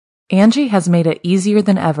Angie has made it easier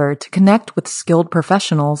than ever to connect with skilled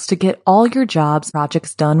professionals to get all your jobs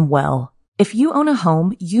projects done well. If you own a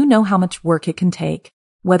home, you know how much work it can take,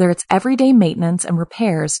 whether it's everyday maintenance and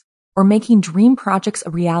repairs or making dream projects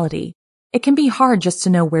a reality. It can be hard just to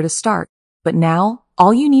know where to start, but now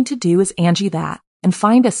all you need to do is Angie that and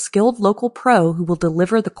find a skilled local pro who will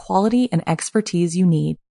deliver the quality and expertise you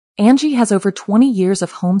need. Angie has over 20 years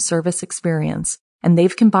of home service experience, and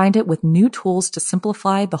they've combined it with new tools to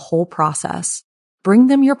simplify the whole process. Bring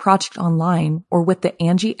them your project online or with the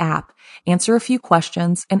Angie app, answer a few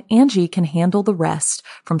questions, and Angie can handle the rest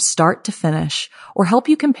from start to finish or help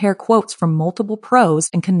you compare quotes from multiple pros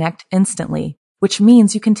and connect instantly, which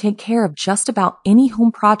means you can take care of just about any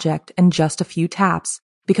home project in just a few taps.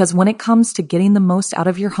 Because when it comes to getting the most out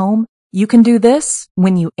of your home, you can do this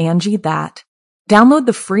when you Angie that. Download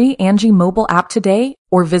the free Angie mobile app today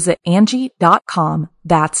or visit Angie.com.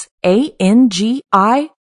 That's ANGI.com.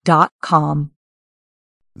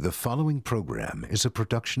 The following program is a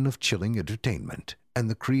production of Chilling Entertainment and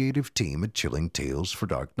the creative team at Chilling Tales for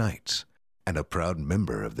Dark Nights, and a proud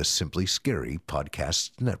member of the Simply Scary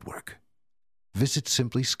Podcasts Network. Visit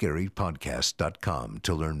simplyscarypodcast.com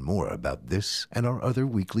to learn more about this and our other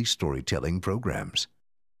weekly storytelling programs.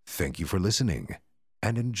 Thank you for listening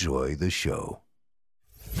and enjoy the show.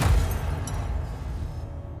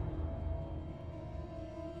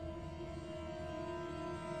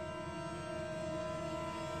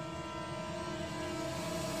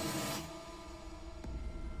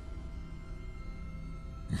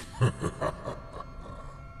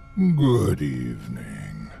 Good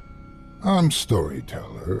evening. I'm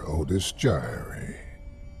storyteller Otis Gyrie,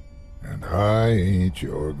 and I ain't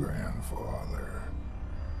your grandfather.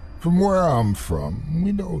 From where I'm from,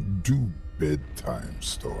 we don't do bedtime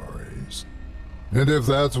stories. And if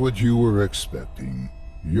that's what you were expecting,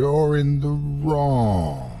 you're in the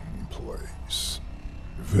wrong place.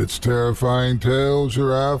 If it's terrifying tales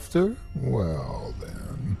you're after, well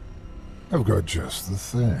then, I've got just the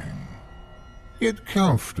thing. Get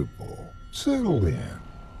comfortable, settle in,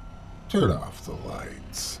 turn off the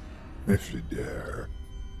lights, if you dare.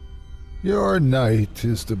 Your night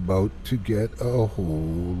is about to get a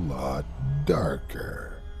whole lot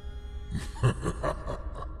darker.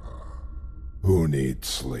 Who needs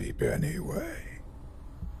sleep anyway?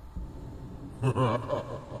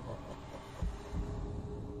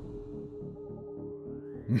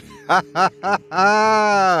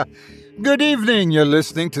 Good evening, you're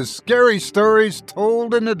listening to Scary Stories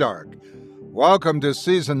Told in the Dark. Welcome to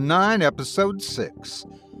Season 9, Episode 6.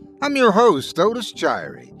 I'm your host, Otis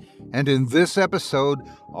Gyrie, and in this episode,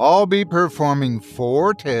 I'll be performing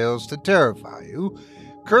 4 tales to terrify you,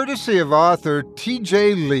 courtesy of author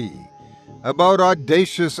T.J. Lee, about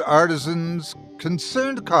audacious artisans,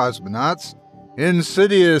 concerned cosmonauts,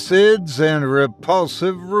 insidious ids, and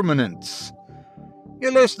repulsive ruminants.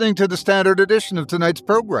 You're listening to the standard edition of tonight's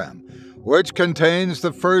program, which contains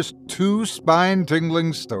the first 2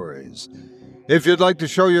 spine-tingling stories. If you'd like to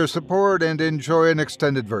show your support and enjoy an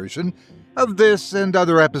extended version of this and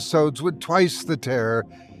other episodes with twice the terror,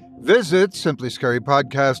 visit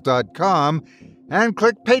simplyscarypodcast.com and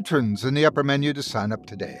click Patrons in the upper menu to sign up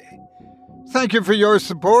today. Thank you for your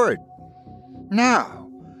support.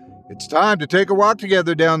 Now, it's time to take a walk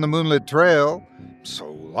together down the moonlit trail,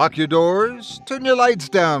 so lock your doors, turn your lights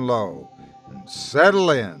down low, and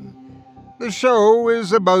settle in. The show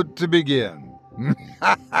is about to begin.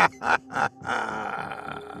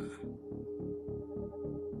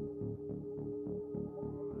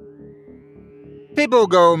 People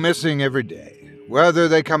go missing every day. Whether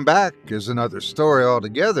they come back is another story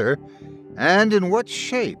altogether, and in what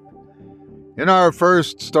shape. In our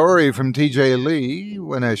first story from T.J. Lee,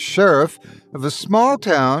 when a sheriff of a small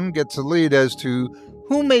town gets a lead as to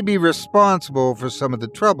who may be responsible for some of the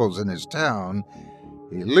troubles in his town,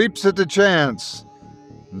 he leaps at the chance,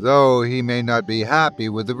 though he may not be happy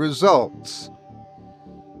with the results.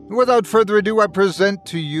 Without further ado, I present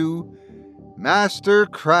to you Master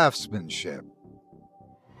Craftsmanship.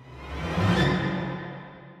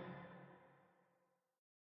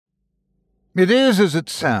 It is as it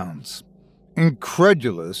sounds.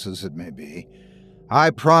 Incredulous as it may be, I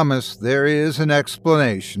promise there is an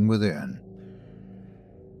explanation within.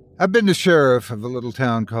 I've been the sheriff of a little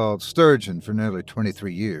town called Sturgeon for nearly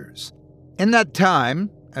 23 years. In that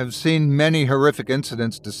time, I've seen many horrific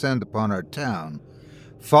incidents descend upon our town,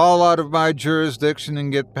 fall out of my jurisdiction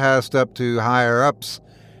and get passed up to higher-ups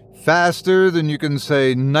faster than you can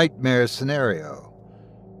say nightmare scenario.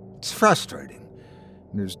 It's frustrating.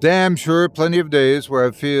 There's damn sure plenty of days where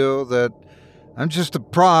I feel that I'm just a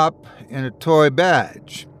prop in a toy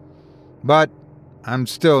badge. But I'm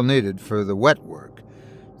still needed for the wet work,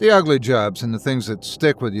 the ugly jobs and the things that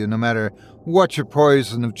stick with you no matter what your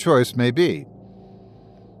poison of choice may be.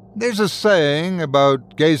 There's a saying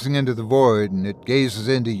about gazing into the void and it gazes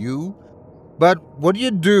into you, but what do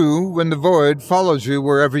you do when the void follows you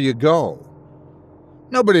wherever you go?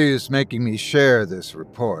 Nobody is making me share this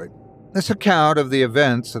report. This account of the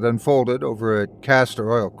events that unfolded over at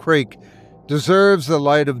Castor Oil Creek deserves the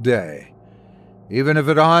light of day, even if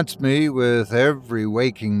it haunts me with every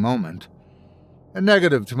waking moment, a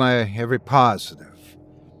negative to my every positive.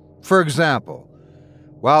 For example,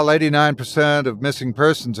 while 89% of missing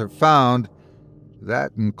persons are found,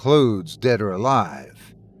 that includes dead or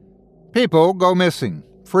alive. People go missing,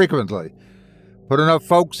 frequently. Put enough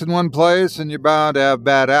folks in one place and you're bound to have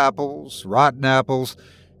bad apples, rotten apples,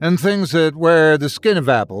 and things that wear the skin of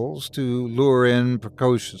apples to lure in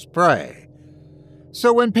precocious prey.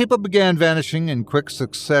 So when people began vanishing in quick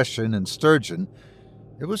succession in Sturgeon,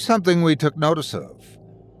 it was something we took notice of.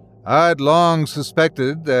 I'd long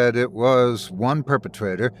suspected that it was one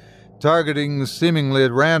perpetrator targeting seemingly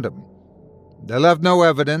at random. They left no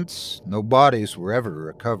evidence, no bodies were ever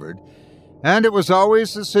recovered, and it was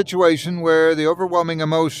always a situation where the overwhelming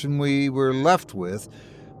emotion we were left with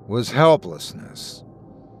was helplessness.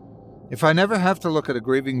 If I never have to look at a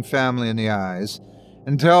grieving family in the eyes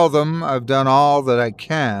and tell them I've done all that I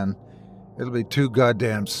can, it'll be too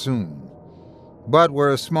goddamn soon. But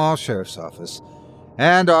we're a small sheriff's office,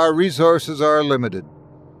 and our resources are limited.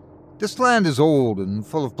 This land is old and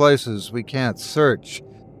full of places we can't search.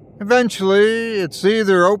 Eventually, it's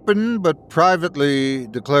either open but privately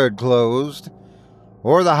declared closed,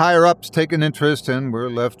 or the higher-ups take an interest and we're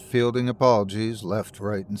left fielding apologies left,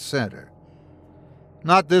 right, and center.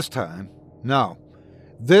 Not this time. No.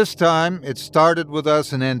 This time, it started with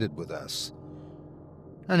us and ended with us.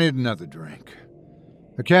 I need another drink.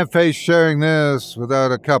 I can't face sharing this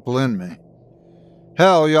without a couple in me.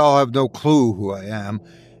 Hell, y'all have no clue who I am,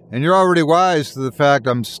 and you're already wise to the fact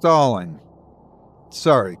I'm stalling.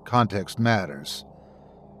 Sorry, context matters.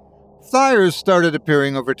 Flyers started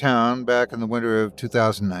appearing over town back in the winter of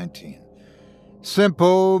 2019.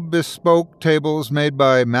 Simple, bespoke tables made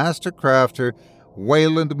by master crafter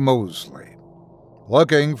Wayland Mosley.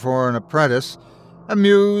 Looking for an apprentice, a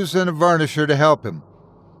muse, and a varnisher to help him.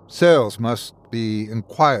 Sales must be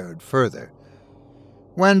inquired further.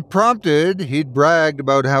 When prompted, he'd bragged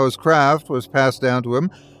about how his craft was passed down to him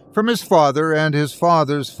from his father and his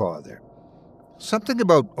father's father. Something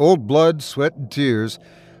about old blood, sweat, and tears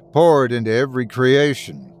poured into every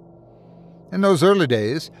creation. In those early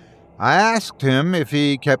days, I asked him if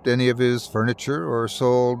he kept any of his furniture or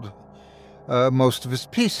sold most of his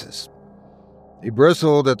pieces. He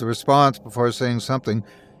bristled at the response before saying something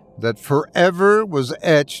that forever was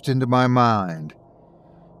etched into my mind.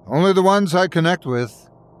 Only the ones I connect with.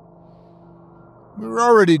 We were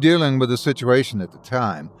already dealing with the situation at the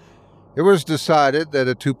time. It was decided that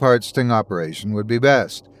a 2-part sting operation would be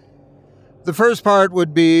best. The first part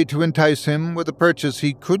would be to entice him with a purchase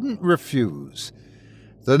he couldn't refuse.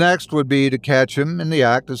 The next would be to catch him in the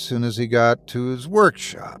act as soon as he got to his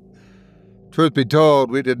workshop. Truth be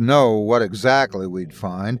told, we didn't know what exactly we'd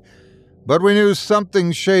find, but we knew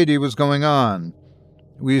something shady was going on.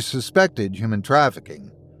 We suspected human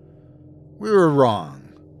trafficking. We were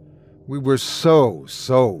wrong. We were so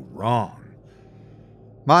wrong.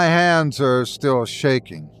 My hands are still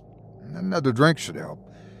shaking. Another drink should help.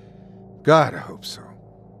 God, I hope so.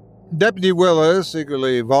 Deputy Willis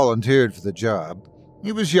eagerly volunteered for the job.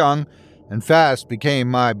 He was young and fast became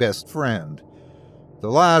my best friend. The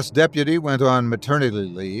last deputy went on maternity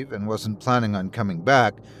leave and wasn't planning on coming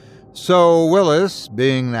back, so Willis,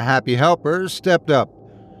 being the happy helper, stepped up.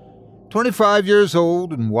 25 years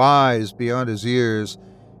old and wise beyond his years,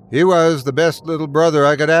 he was the best little brother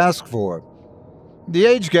I could ask for. The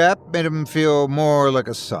age gap made him feel more like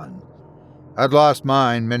a son. I'd lost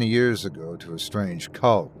mine many years ago to a strange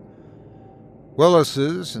cult.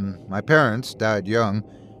 Willis's and my parents died young,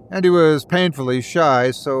 and he was painfully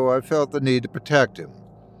shy, so I felt the need to protect him.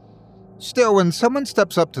 Still, when someone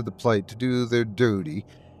steps up to the plate to do their duty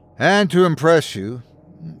and to impress you,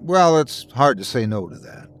 well, it's hard to say no to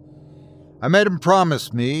that. I made him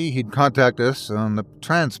promise me he'd contact us on the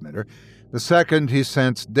transmitter the second he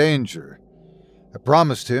sensed danger. I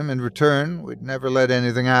promised him, in return, we'd never let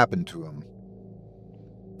anything happen to him.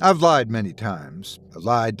 I've lied many times. I've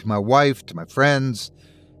lied to my wife, to my friends,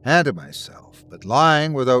 and to myself. But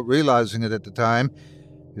lying without realizing it at the time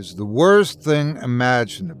is the worst thing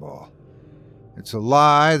imaginable. It's a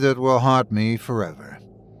lie that will haunt me forever.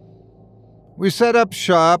 We set up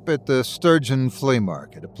shop at the Sturgeon Flea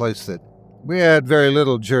Market, a place that we had very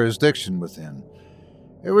little jurisdiction within.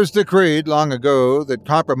 It was decreed long ago that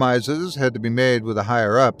compromises had to be made with the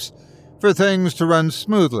higher-ups for things to run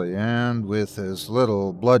smoothly and with as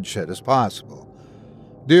little bloodshed as possible.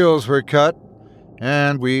 Deals were cut,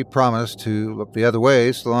 and we promised to look the other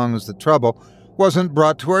way so long as the trouble wasn't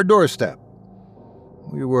brought to our doorstep.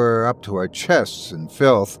 We were up to our chests in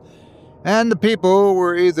filth, and the people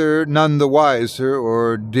were either none the wiser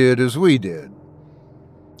or did as we did.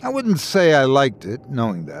 I wouldn't say I liked it,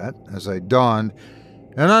 knowing that, as I donned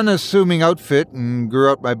an unassuming outfit and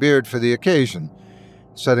grew out my beard for the occasion,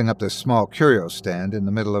 setting up this small curio stand in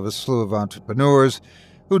the middle of a slew of entrepreneurs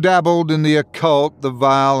who dabbled in the occult, the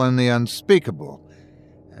vile, and the unspeakable,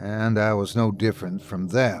 and I was no different from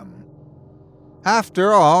them.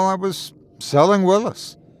 After all, I was selling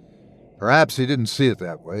Willis. Perhaps he didn't see it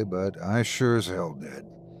that way, but I sure as hell did.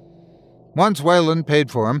 Once Wayland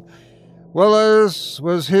paid for him, Willis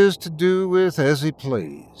was his to do with as he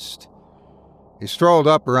pleased. He strolled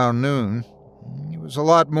up around noon. He was a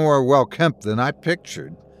lot more well-kempt than I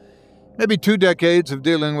pictured. Maybe 2 decades of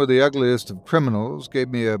dealing with the ugliest of criminals gave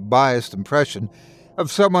me a biased impression of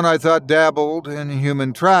someone I thought dabbled in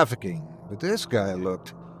human trafficking, but this guy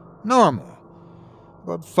looked normal.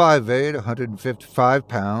 About 5'8", 155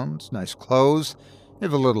 pounds, nice clothes,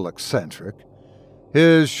 if a little eccentric.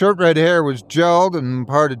 His short red hair was gelled and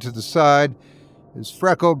parted to the side, his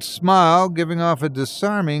freckled smile giving off a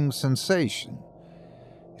disarming sensation.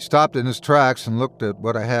 He stopped in his tracks and looked at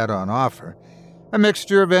what I had on offer, a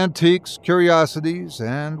mixture of antiques, curiosities,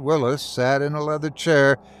 and Willis sat in a leather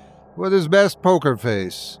chair with his best poker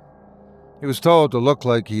face. He was told to look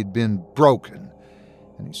like he'd been broken,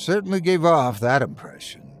 and he certainly gave off that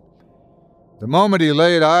impression. The moment he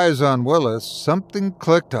laid eyes on Willis, something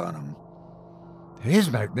clicked on him.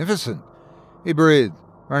 "He's magnificent," he breathed,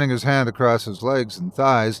 running his hand across his legs and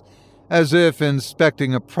thighs, as if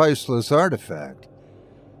inspecting a priceless artifact.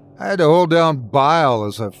 I had to hold down bile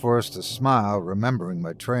as I forced a smile, remembering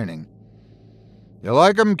my training. "You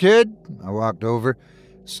like him, kid?" I walked over,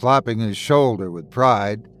 slapping his shoulder with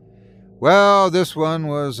pride. Well, this one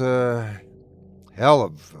was a hell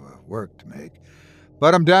of work to make,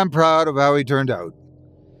 but I'm damn proud of how he turned out.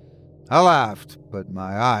 I laughed, but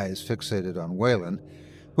my eyes fixated on Wayland,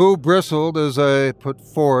 who bristled as I put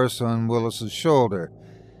force on Willis's shoulder.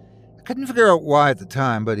 I couldn't figure out why at the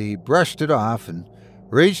time, but he brushed it off and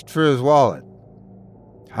reached for his wallet.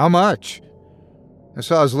 "How much?" I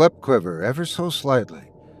saw his lip quiver ever so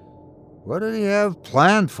slightly. What did he have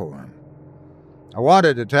planned for him? I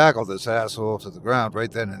wanted to tackle this asshole to the ground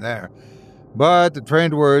right then and there, but the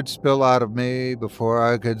trained words spilled out of me before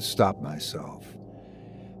I could stop myself.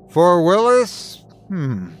 For Willis?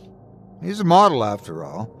 He's a model after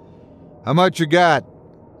all. "How much you got?"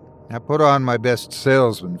 I put on my best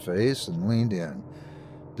salesman face and leaned in,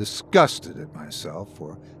 disgusted at myself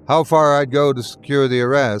for how far I'd go to secure the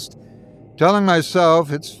arrest, telling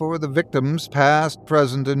myself it's for the victims past,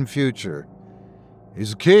 present, and future.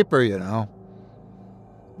 He's a keeper, you know.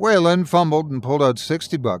 Wayland fumbled and pulled out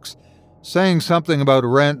 $60, saying something about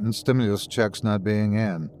rent and stimulus checks not being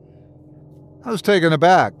in. I was taken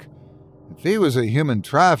aback. If he was a human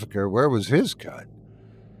trafficker, where was his cut?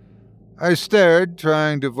 I stared,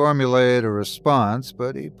 trying to formulate a response,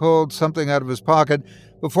 but he pulled something out of his pocket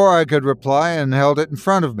before I could reply and held it in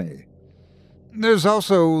front of me. "There's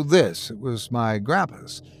also this." It was my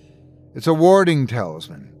grandpa's. "It's a warding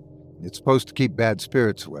talisman. It's supposed to keep bad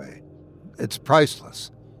spirits away. It's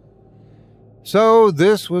priceless." So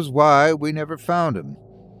this was why we never found him.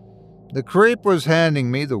 The creep was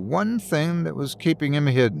handing me the one thing that was keeping him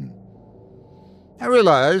hidden. I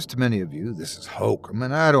realize to many of you this is hokum,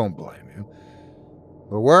 and I don't blame you.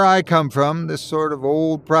 But where I come from, this sort of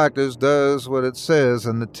old practice does what it says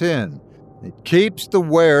on the tin. It keeps the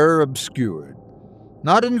wearer obscured.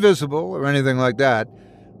 Not invisible or anything like that,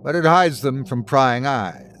 but it hides them from prying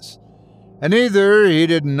eyes. And either he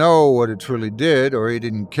didn't know what it truly did, or he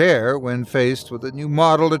didn't care when faced with a new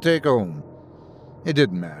model to take home. It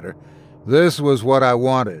didn't matter. This was what I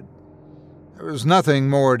wanted. There was nothing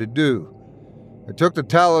more to do. I took the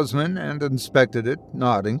talisman and inspected it,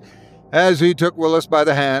 nodding, as he took Willis by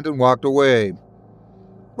the hand and walked away.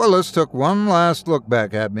 Willis took one last look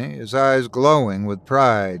back at me, his eyes glowing with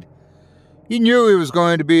pride. He knew he was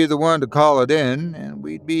going to be the one to call it in, and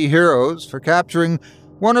we'd be heroes for capturing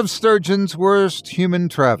one of Sturgeon's worst human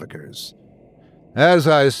traffickers. As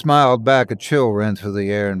I smiled back, a chill ran through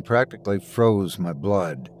the air and practically froze my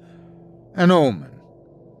blood. An omen.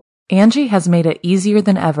 Angie has made it easier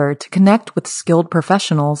than ever to connect with skilled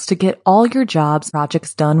professionals to get all your jobs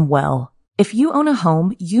projects done well. If you own a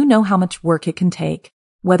home, you know how much work it can take,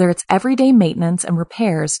 whether it's everyday maintenance and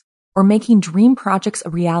repairs or making dream projects a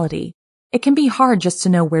reality. It can be hard just to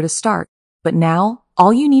know where to start, but now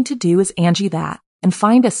all you need to do is Angie that and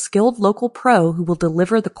find a skilled local pro who will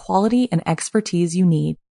deliver the quality and expertise you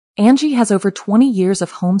need. Angie has over 20 years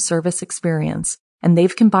of home service experience, and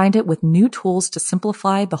they've combined it with new tools to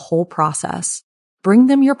simplify the whole process. Bring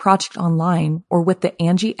them your project online or with the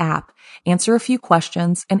Angie app, answer a few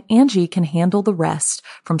questions, and Angie can handle the rest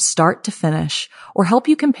from start to finish, or help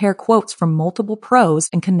you compare quotes from multiple pros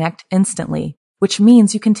and connect instantly, which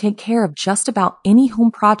means you can take care of just about any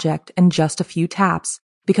home project in just a few taps.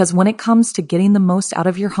 Because when it comes to getting the most out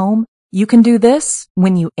of your home, you can do this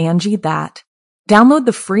when you Angie that. Download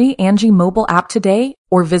the free Angie mobile app today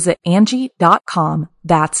or visit Angie.com.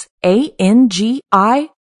 That's ANGI.com.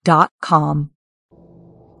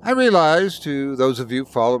 I realize, to those of you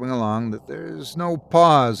following along, that there's no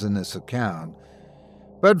pause in this account.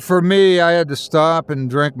 But for me, I had to stop and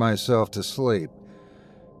drink myself to sleep.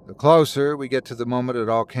 The closer we get to the moment it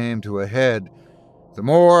all came to a head, the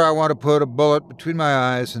more I want to put a bullet between my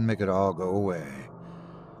eyes and make it all go away.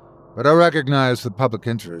 But I recognize the public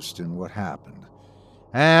interest in what happened,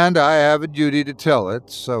 and I have a duty to tell it,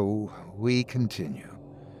 so we continue.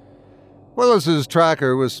 Willis's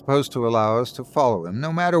tracker was supposed to allow us to follow him,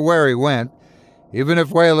 no matter where he went, even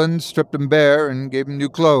if Wayland stripped him bare and gave him new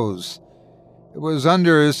clothes. It was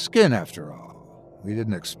under his skin, after all. We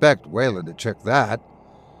didn't expect Wayland to check that.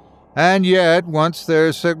 And yet, once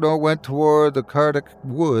their signal went toward the Cardick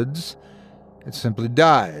woods, it simply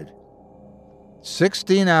died.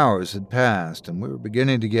 16 hours had passed, and we were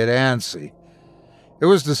beginning to get antsy. It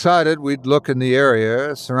was decided we'd look in the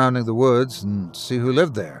area surrounding the woods and see who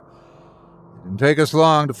lived there. It didn't take us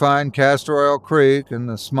long to find Castor Oil Creek and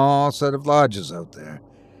a small set of lodges out there.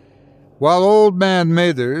 While Old Man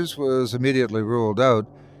Mathers was immediately ruled out,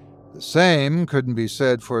 the same couldn't be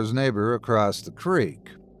said for his neighbor across the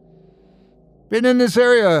creek. Been in this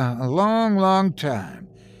area a long, long time,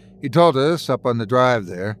 he told us up on the drive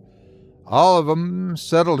there. All of 'em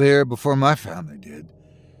settled here before my family did.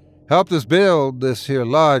 Helped us build this here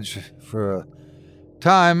lodge for a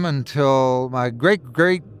time until my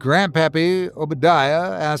great-great-grandpappy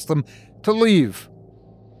Obadiah asked them to leave.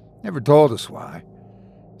 Never told us why.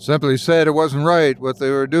 Simply said it wasn't right what they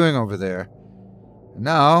were doing over there. And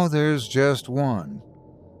now there's just one.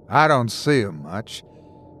 I don't see him much.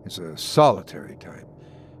 He's a solitary type.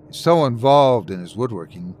 He's so involved in his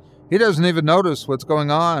woodworking, he doesn't even notice what's going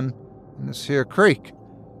on in this here creek.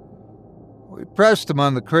 We pressed him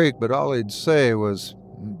on the creek, but all he'd say was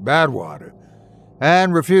bad water,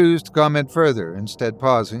 and refused to comment further, instead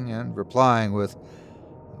pausing and replying with,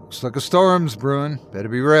 "Looks like a storm's brewing, better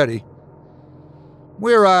be ready."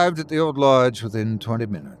 We arrived at the old lodge within 20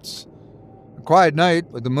 minutes. A quiet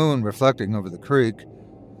night with the moon reflecting over the creek.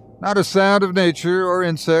 Not a sound of nature or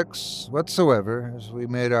insects whatsoever as we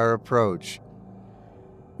made our approach.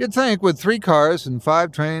 You'd think with 3 cars and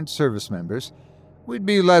 5 trained service members, we'd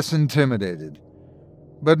be less intimidated.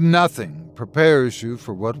 But nothing prepares you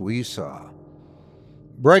for what we saw.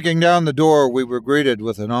 Breaking down the door, we were greeted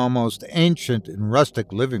with an almost ancient and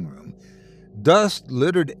rustic living room. Dust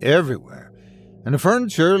littered everywhere, and the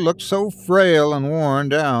furniture looked so frail and worn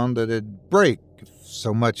down that it'd break if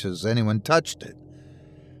so much as anyone touched it.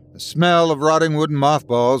 The smell of rotting wooden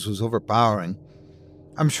mothballs was overpowering.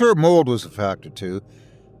 I'm sure mold was a factor too,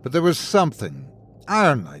 but there was something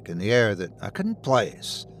iron-like in the air that I couldn't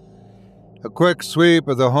place. A quick sweep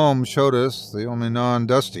of the home showed us the only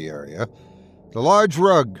non-dusty area, the large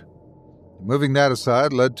rug. Moving that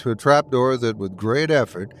aside led to a trapdoor that, with great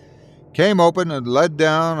effort, came open and led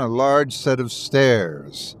down a large set of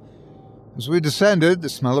stairs. As we descended, the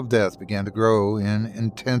smell of death began to grow in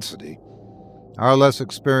intensity. Our less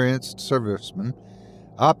experienced servicemen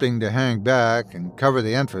opting to hang back and cover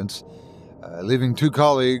the entrance, leaving 2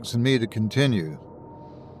 colleagues and me to continue.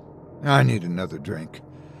 I need another drink.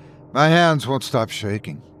 My hands won't stop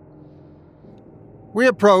shaking. We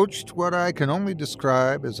approached what I can only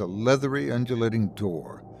describe as a leathery, undulating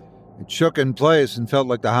door. It shook in place and felt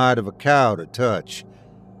like the hide of a cow to touch.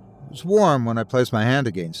 It was warm when I placed my hand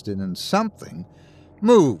against it, and something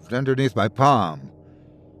moved underneath my palm.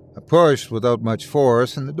 I pushed without much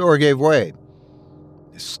force, and the door gave way.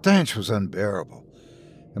 The stench was unbearable,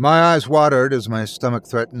 and my eyes watered as my stomach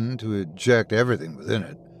threatened to eject everything within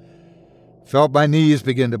it. Felt my knees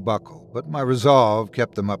begin to buckle, but my resolve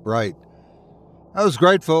kept them upright. I was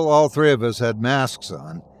grateful all 3 of us had masks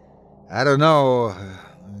on. I don't know,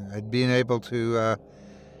 I'd been able to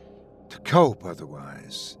cope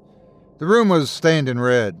otherwise. The room was stained in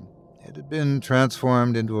red. It had been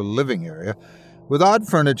transformed into a living area, with odd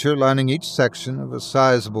furniture lining each section of a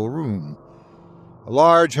sizable room. A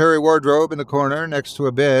large, hairy wardrobe in the corner next to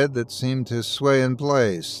a bed that seemed to sway in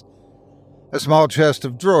place. A small chest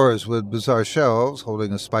of drawers with bizarre shelves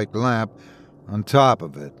holding a spiked lamp on top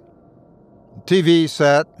of it. The TV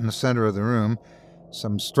sat in the center of the room,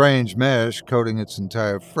 some strange mesh coating its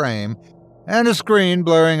entire frame, and a screen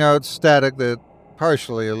blurring out static that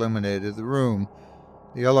partially illuminated the room,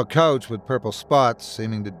 the yellow couch with purple spots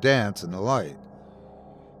seeming to dance in the light.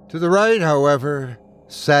 To the right, however,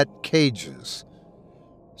 sat cages.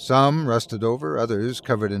 Some rusted over, others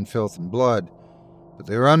covered in filth and blood, but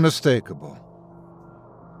they were unmistakable.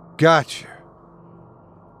 Gotcha.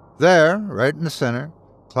 There, right in the center,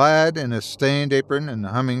 clad in a stained apron and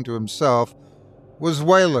humming to himself, was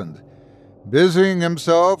Wayland, busying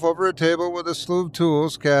himself over a table with a slew of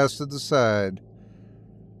tools cast to the side.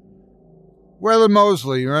 "Wayland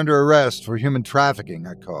Mosley, you're under arrest for human trafficking,"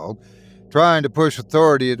 I called, trying to push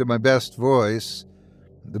authority into my best voice,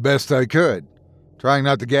 the best I could, trying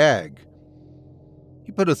not to gag.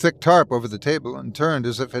 He put a thick tarp over the table and turned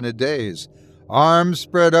as if in a daze, arms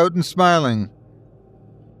spread out and smiling.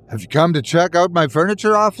 "Have you come to check out my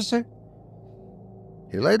furniture, officer?"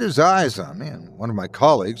 He laid his eyes on me, and one of my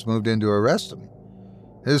colleagues moved in to arrest him.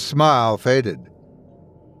 His smile faded.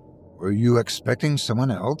 "Were you expecting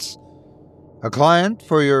someone else? A client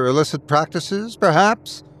for your illicit practices,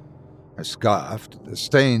 perhaps?" I scoffed, the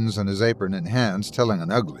stains on his apron and hands telling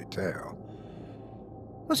an ugly tale.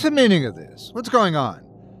 "What's the meaning of this? What's going on?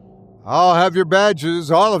 I'll have your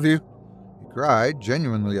badges, all of you," he cried,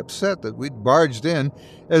 genuinely upset that we'd barged in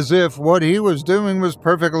as if what he was doing was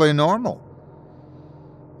perfectly normal.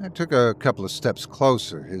 I took a couple of steps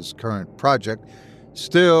closer, his current project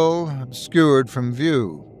still obscured from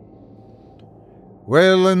view.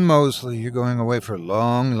 "Wayland Mosley, you're going away for a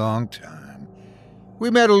long, long time. We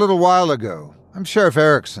met a little while ago. I'm Sheriff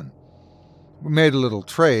Erickson. We made a little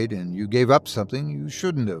trade, and you gave up something you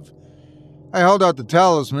shouldn't have. I held out the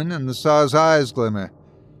talisman and saw his eyes glimmer.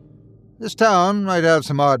 This town might have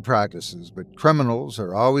some odd practices, but criminals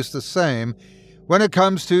are always the same when it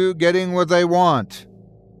comes to getting what they want.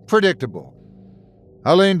 Predictable."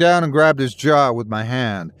 I leaned down and grabbed his jaw with my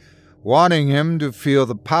hand, wanting him to feel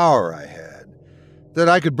the power I had, that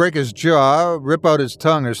I could break his jaw, rip out his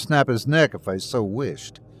tongue, or snap his neck if I so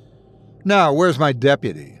wished. "Now, where's my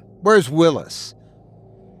deputy? Where's Willis?"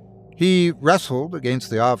 He wrestled against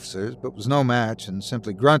the officers, but was no match and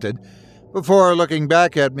simply grunted before looking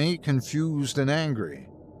back at me, confused and angry.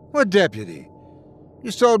 "What deputy?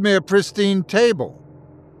 You sold me a pristine table."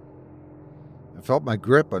 I felt my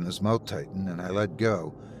grip on his mouth tighten, and I let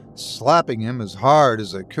go, slapping him as hard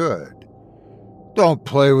as I could. "Don't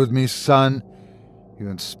play with me, son. You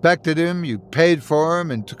inspected him, you paid for him,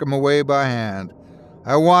 and took him away by hand.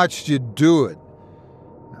 I watched you do it.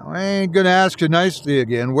 Now, I ain't gonna ask you nicely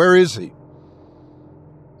again. Where is he?"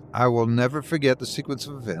 I will never forget the sequence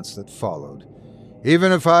of events that followed,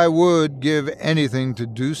 even if I would give anything to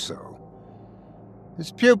do so.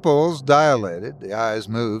 His pupils dilated, the eyes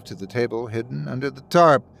moved to the table hidden under the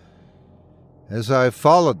tarp. As I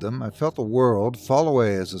followed them, I felt the world fall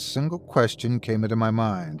away as a single question came into my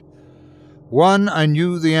mind. One I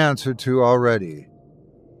knew the answer to already.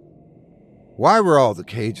 Why were all the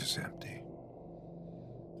cages empty?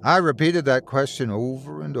 I repeated that question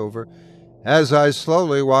over and over as I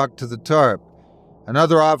slowly walked to the tarp,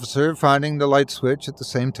 another officer finding the light switch at the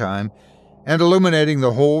same time and illuminating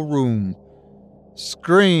the whole room.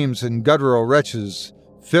 Screams and guttural retches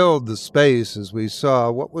filled the space as we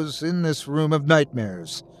saw what was in this room of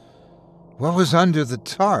nightmares. What was under the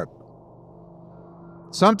tarp?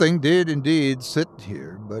 Something did indeed sit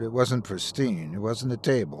here, but it wasn't pristine. It wasn't a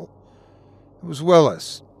table. It was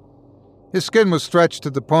Willis. His skin was stretched to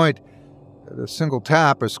the point that a single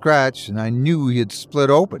tap or scratch, and I knew he had split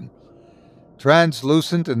open.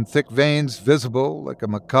 Translucent and thick veins visible like a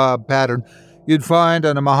macabre pattern you'd find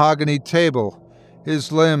on a mahogany table.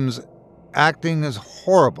 His limbs acting as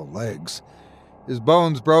horrible legs. His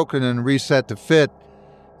bones broken and reset to fit.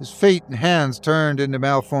 His feet and hands turned into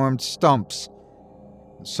malformed stumps.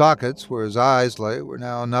 The sockets where his eyes lay were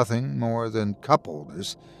now nothing more than cup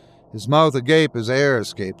holders, his mouth agape as air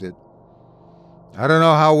escaped it. I don't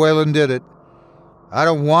know how Wayland did it. I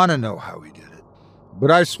don't want to know how he did it.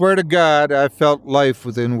 But I swear to God I felt life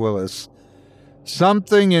within Willis.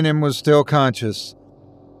 Something in him was still conscious.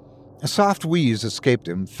 A soft wheeze escaped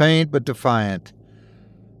him, faint but defiant.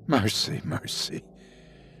 Mercy, mercy.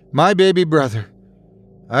 My baby brother.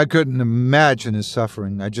 I couldn't imagine his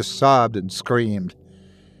suffering. I just sobbed and screamed.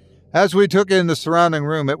 As we took in the surrounding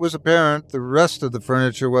room, it was apparent the rest of the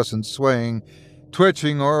furniture wasn't swaying,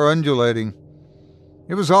 twitching, or undulating.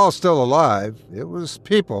 It was all still alive. It was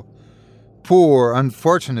people. poor,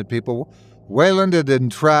 unfortunate people Wayland had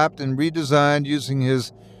entrapped and redesigned using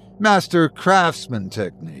his master craftsman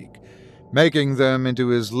technique, making them into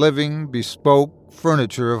his living, bespoke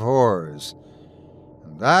furniture of horrors.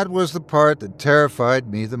 And that was the part that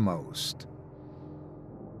terrified me the most.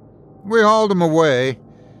 We hauled him away.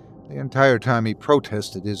 The entire time he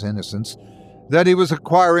protested his innocence, that he was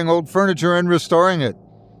acquiring old furniture and restoring it.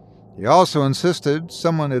 He also insisted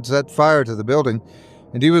someone had set fire to the building,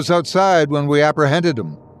 and he was outside when we apprehended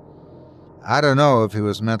him. I don't know if he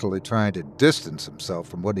was mentally trying to distance himself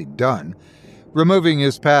from what he'd done, removing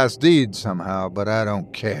his past deeds somehow, but I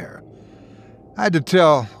don't care. I had to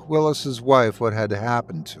tell Willis's wife what had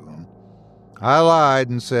happened to him. I lied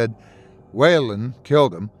and said Wayland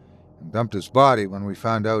killed him and dumped his body when we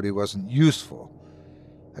found out he wasn't useful.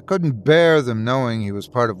 I couldn't bear them knowing he was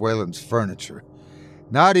part of Wayland's furniture,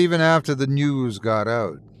 not even after the news got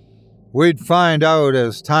out. We'd find out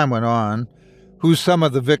as time went on who some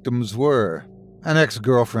of the victims were. An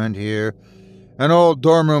ex-girlfriend here, an old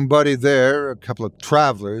dorm room buddy there, a couple of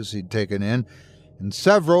travelers he'd taken in, and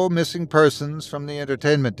several missing persons from the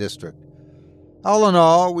entertainment district. All in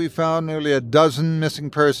all, we found nearly a dozen missing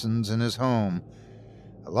persons in his home.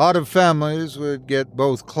 A lot of families would get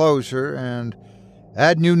both closure and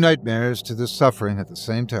add new nightmares to the suffering at the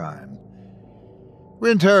same time. We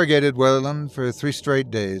interrogated Wayland for 3 straight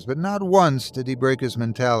days, but not once did he break his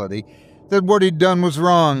mentality that what he'd done was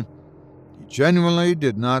wrong. He genuinely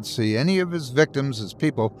did not see any of his victims as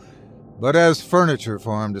people, but as furniture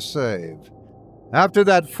for him to save. After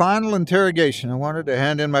that final interrogation, I wanted to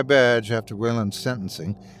hand in my badge after Wayland's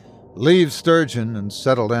sentencing, leave Sturgeon, and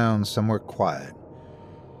settle down somewhere quiet.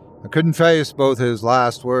 I couldn't face both his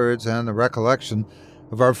last words and the recollection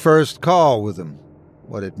of our first call with him,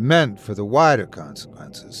 what it meant for the wider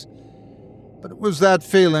consequences. But it was that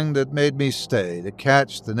feeling that made me stay, to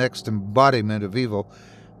catch the next embodiment of evil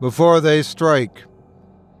before they strike.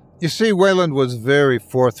 You see, Wayland was very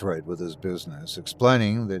forthright with his business,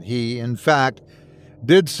 explaining that he, in fact,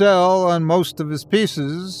 did sell on most of his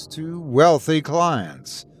pieces to wealthy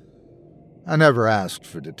clients. I never asked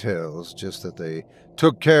for details, just that they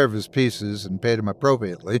took care of his pieces and paid him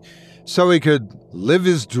appropriately so he could live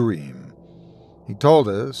his dream. He told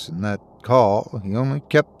us in that call he only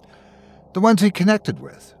kept the ones he connected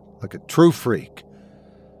with, like a true freak.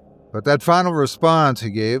 But that final response he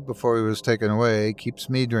gave before he was taken away keeps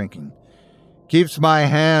me drinking, keeps my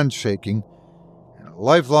hand shaking, and a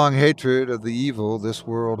lifelong hatred of the evil this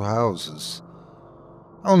world houses.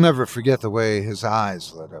 I'll never forget the way his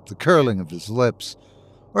eyes lit up, the curling of his lips,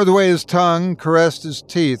 or the way his tongue caressed his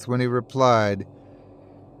teeth when he replied.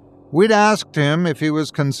 We'd asked him if he was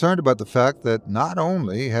concerned about the fact that not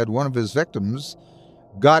only had one of his victims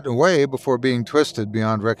gotten away before being twisted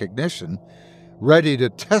beyond recognition, ready to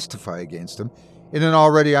testify against him in an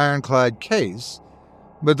already ironclad case,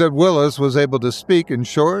 but that Willis was able to speak in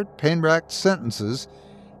short, pain-racked sentences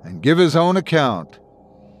and give his own account.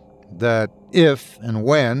 That if and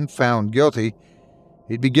when found guilty,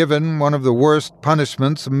 he'd be given one of the worst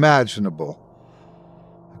punishments imaginable.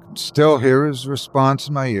 I can still hear his response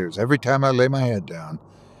in my ears every time I lay my head down,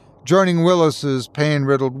 joining Willis's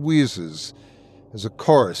pain-riddled wheezes as a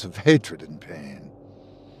chorus of hatred and pain.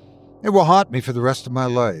 It will haunt me for the rest of my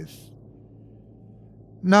life.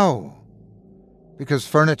 No, because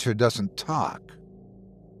furniture doesn't talk.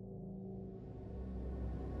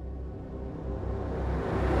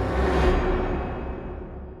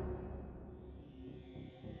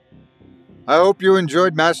 I hope you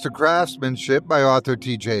enjoyed Master Craftsmanship by author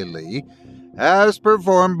T.J. Lee, as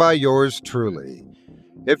performed by yours truly.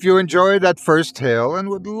 If you enjoyed that first tale and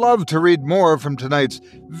would love to read more from tonight's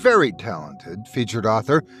very talented featured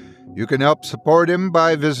author, you can help support him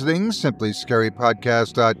by visiting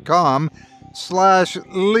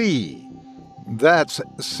simplyscarypodcast.com/Lee. That's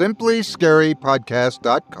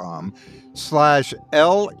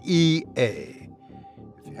simplyscarypodcast.com/LEA.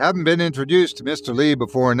 If you haven't been introduced to Mr. Lee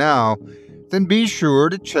before now, then be sure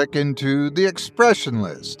to check into The Expression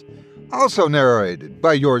List, also narrated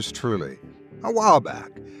by yours truly, a while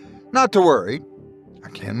back. Not to worry, I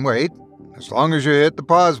can wait, as long as you hit the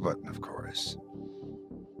pause button, of course.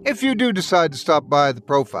 If you do decide to stop by the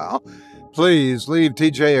profile, please leave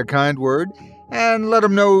TJ a kind word and let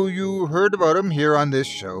him know you heard about him here on this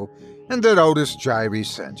show and that Otis Gyrie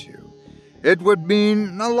sent you. It would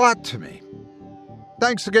mean a lot to me.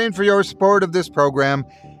 Thanks again for your support of this program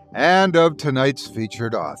and of tonight's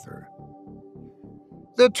featured author.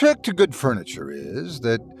 The trick to good furniture is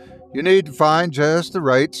that you need to find just the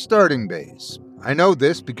right starting base. I know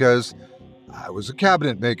this because I was a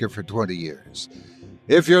cabinet maker for 20 years.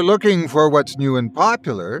 If you're looking for what's new and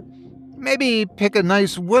popular, maybe pick a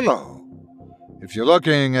nice willow. If you're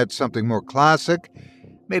looking at something more classic,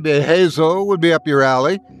 maybe a hazel would be up your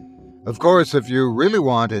alley. Of course, if you really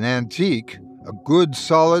want an antique, a good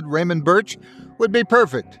solid Raymond birch would be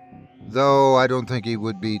perfect, though I don't think he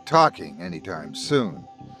would be talking anytime soon.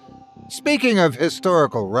 Speaking of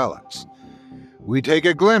historical relics, we take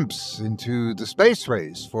a glimpse into the space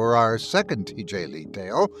race for our second TJ Lee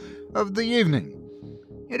tale of the evening.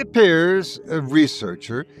 It appears a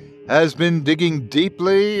researcher has been digging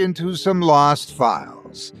deeply into some lost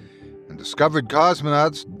files and discovered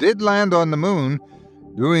cosmonauts did land on the moon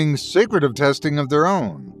doing secretive testing of their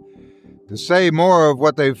own. To say more of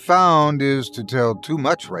what they've found is to tell too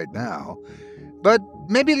much right now, but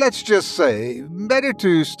maybe let's just say better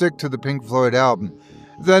to stick to the Pink Floyd album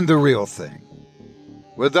than the real thing.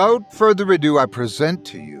 Without further ado, I present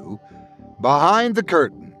to you Behind the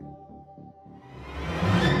Curtain.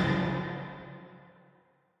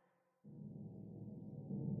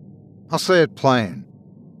 I'll say it plain.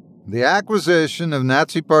 The acquisition of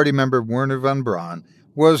Nazi Party member Werner von Braun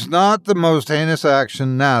was not the most heinous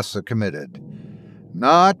action NASA committed.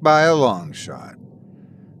 Not by a long shot.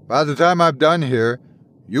 By the time I'm done here,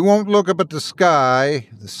 you won't look up at the sky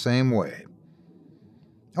the same way.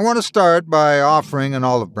 I want to start by offering an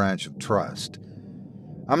olive branch of trust.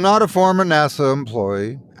 I'm not a former NASA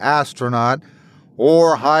employee, astronaut,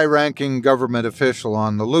 or high-ranking government official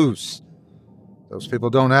on the loose. Those people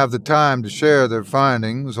don't have the time to share their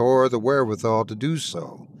findings or the wherewithal to do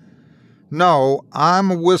so. No, I'm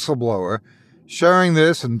a whistleblower, sharing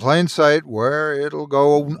this in plain sight where it'll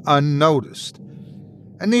go unnoticed.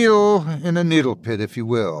 A needle in a needle pit, if you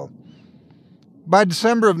will. By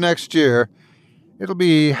December of next year, it'll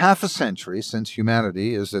be half a century since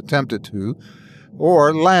humanity has attempted to,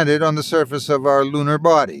 or landed on the surface of our lunar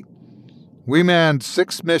body. We manned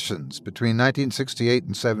 6 missions between 1968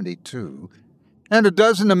 and 72, and a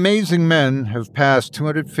dozen amazing men have passed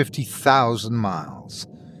 250,000 miles.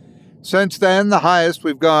 Since then, the highest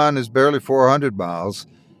we've gone is barely 400 miles.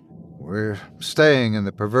 We're staying in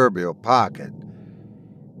the proverbial pocket.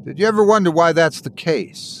 Did you ever wonder why that's the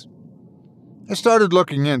case? I started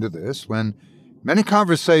looking into this when many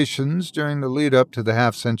conversations during the lead-up to the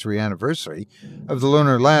half-century anniversary of the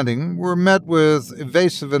lunar landing were met with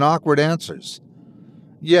evasive and awkward answers.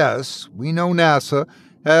 Yes, we know NASA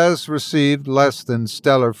has received less than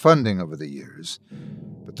stellar funding over the years,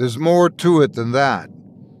 but there's more to it than that.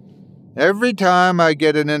 Every time I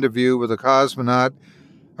get an interview with a cosmonaut,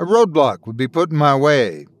 a roadblock would be put in my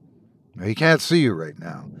way. He can't see you right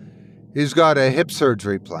now. He's got a hip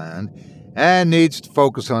surgery planned and needs to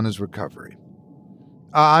focus on his recovery.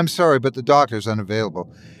 I'm sorry, but the doctor's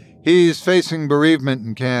unavailable. He's facing bereavement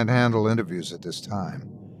and can't handle interviews at this time.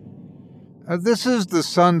 This is the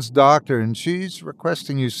son's doctor, and she's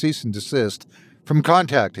requesting you cease and desist from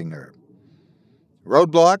contacting her.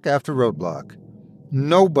 Roadblock after roadblock.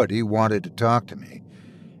 Nobody wanted to talk to me,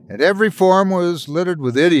 and every forum was littered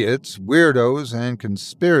with idiots, weirdos, and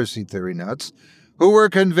conspiracy theory nuts who were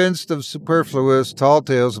convinced of superfluous tall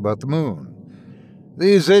tales about the moon.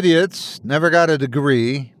 These idiots never got a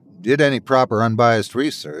degree, did any proper unbiased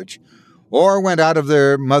research, or went out of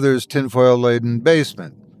their mother's tinfoil-laden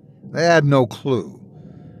basement. They had no clue.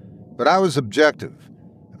 But I was objective.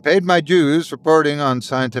 I paid my dues reporting on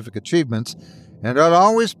scientific achievements, and I'd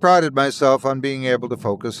always prided myself on being able to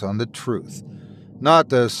focus on the truth, not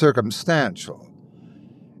the circumstantial.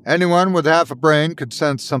 Anyone with half a brain could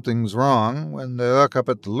sense something's wrong when they look up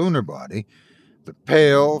at the lunar body, the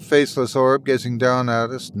pale, faceless orb gazing down at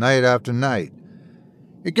us night after night.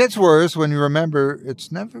 It gets worse when you remember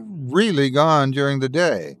it's never really gone during the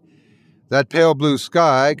day. That pale blue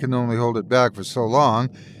sky can only hold it back for so long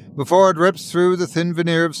before it rips through the thin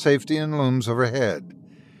veneer of safety and looms overhead.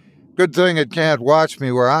 Good thing it can't watch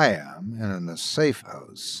me where I am, and in a safe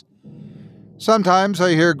house. Sometimes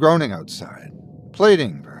I hear groaning outside,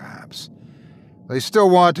 pleading perhaps. They still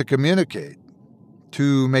want to communicate,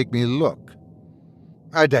 to make me look.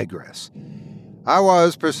 I digress. I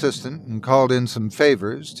was persistent and called in some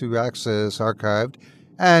favors to access archived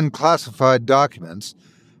and classified documents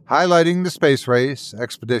highlighting the space race,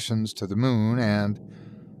 expeditions to the moon, and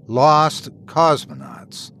lost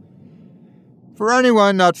cosmonauts. For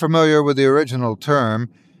anyone not familiar with the original term,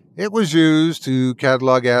 it was used to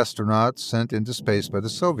catalog astronauts sent into space by the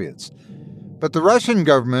Soviets. But the Russian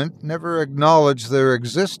government never acknowledged their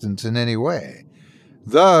existence in any way,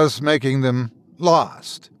 thus making them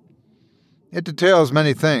lost. It details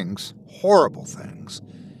many things, horrible things,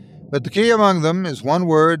 but the key among them is one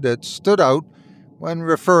word that stood out when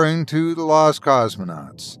referring to the lost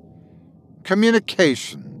cosmonauts: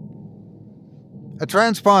 communication. A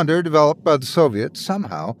transponder developed by the Soviets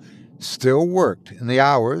somehow still worked in the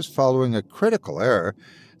hours following a critical error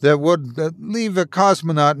that would leave a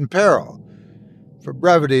cosmonaut in peril. For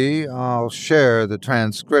brevity, I'll share the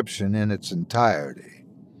transcription in its entirety.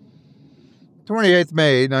 28th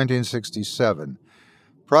May 1967.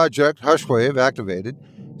 Project Hushwave activated,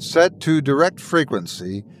 set to direct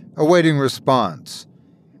frequency, awaiting response.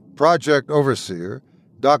 Project Overseer,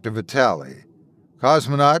 Dr. Vitali.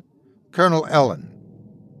 Cosmonaut, Colonel Ellen.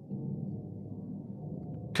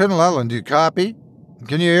 Colonel Ellen, do you copy?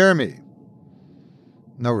 Can you hear me?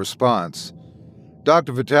 No response.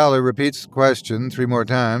 Dr. Vitali repeats the question 3 more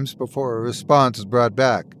times before a response is brought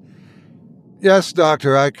back. Yes,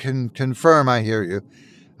 Doctor, I can confirm I hear you.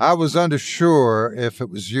 I was unsure if it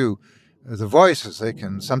was you. The voices, they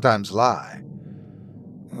can sometimes lie.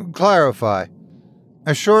 Clarify.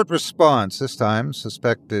 A short response, this time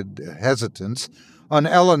suspected hesitance, on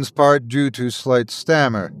Ellen's part due to slight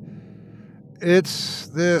stammer. It's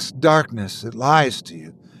this darkness. It lies to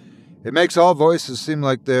you. It makes all voices seem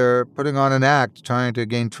like they're putting on an act, trying to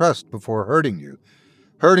gain trust before hurting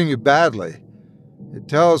you badly. It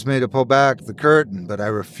tells me to pull back the curtain, but I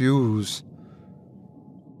refuse.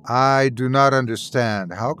 I do not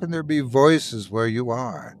understand. How can there be voices where you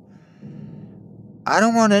are? I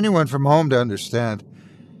don't want anyone from home to understand.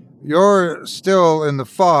 You're still in the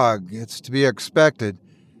fog. It's to be expected.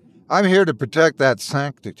 I'm here to protect that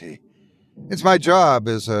sanctity. It's my job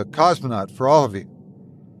as a cosmonaut for all of you.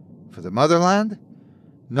 For the motherland?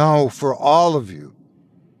 No, for all of you.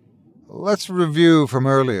 Let's review from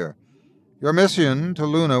earlier. Your mission to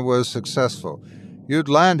Luna was successful. You'd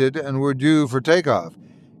landed and were due for takeoff.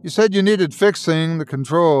 You said you needed fixing the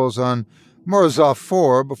controls on Morozov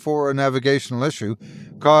 4 before a navigational issue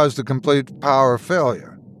caused a complete power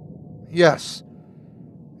failure. Yes.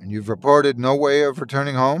 And you've reported no way of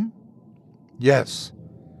returning home? Yes.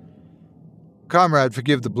 Comrade,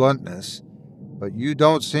 forgive the bluntness, but you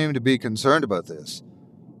don't seem to be concerned about this.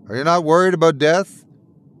 Are you not worried about death?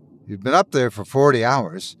 You've been up there for 40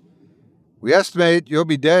 hours. We estimate you'll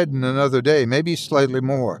be dead in another day, maybe slightly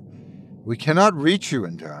more. We cannot reach you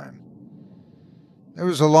in time. There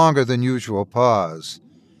was a longer than usual pause.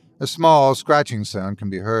 A small scratching sound can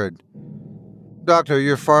be heard. Doctor,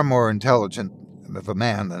 you're far more intelligent of a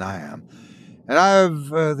man than I am, and I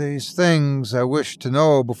have these things I wish to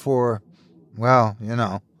know before, well, you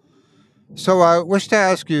know. So I wish to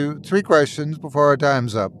ask you 3 questions before our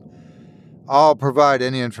time's up. I'll provide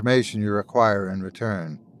any information you require in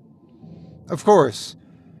return. Of course.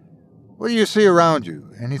 What do you see around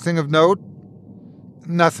you? Anything of note?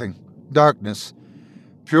 Nothing. Darkness.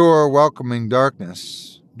 Pure, welcoming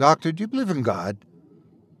darkness. Doctor, do you believe in God?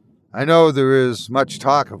 I know there is much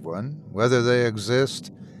talk of one. Whether they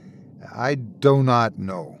exist, I do not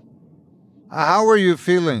know. How are you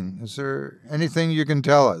feeling? Is there anything you can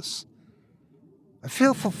tell us? I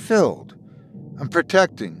feel fulfilled. I'm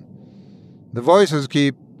protecting. The voices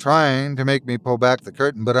keep trying to make me pull back the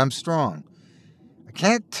curtain, but I'm strong. I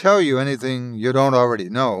can't tell you anything you don't already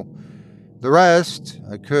know. The rest,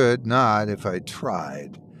 I could not if I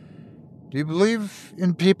tried. Do you believe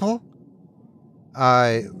in people?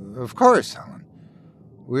 Of course, Helen.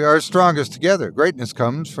 We are strongest together. Greatness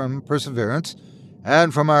comes from perseverance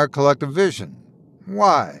and from our collective vision.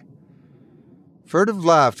 Why? Furtive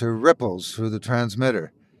laughter ripples through the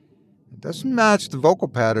transmitter. It doesn't match the vocal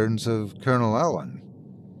patterns of Colonel Ellen.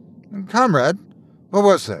 Comrade, what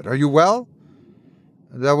was that? Are you well?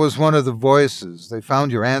 That was one of the voices. They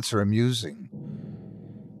found your answer amusing.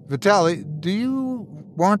 Vitali, do you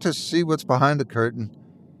want to see what's behind the curtain?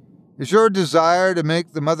 Is your desire to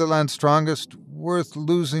make the motherland strongest worth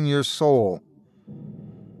losing your soul?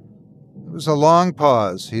 There was a long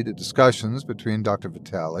pause, heated discussions between Dr.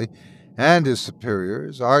 Vitali and his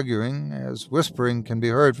superiors, arguing as whispering can be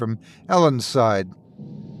heard from Ellen's side.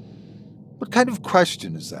 What kind of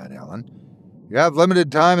question is that, Ellen? You have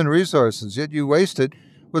limited time and resources, yet you waste it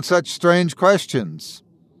with such strange questions.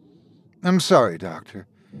 I'm sorry, Doctor.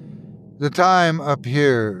 The time up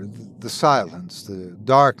here, the silence, the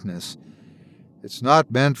darkness, it's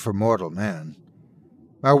not meant for mortal men.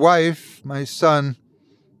 My wife, my son,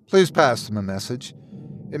 please pass them a message.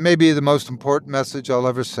 It may be the most important message I'll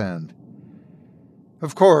ever send.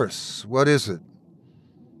 Of course, what is it?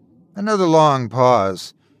 Another long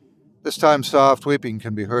pause. This time soft weeping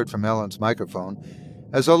can be heard from Ellen's microphone,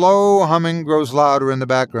 as a low humming grows louder in the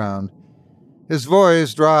background. His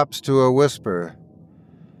voice drops to a whisper.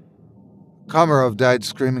 Komarov died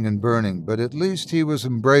screaming and burning, but at least he was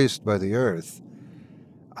embraced by the earth.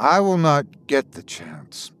 I will not get the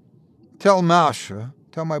chance. Tell Masha,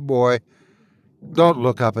 tell my boy, don't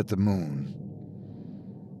look up at the moon.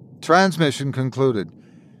 Transmission concluded.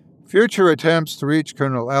 Future attempts to reach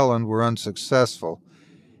Colonel Ellen were unsuccessful,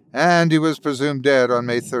 and he was presumed dead on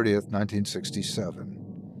May 30th, 1967.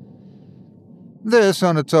 This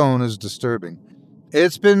on its own is disturbing.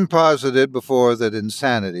 It's been posited before that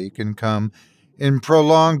insanity can come in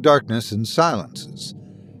prolonged darkness and silences.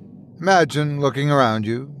 Imagine looking around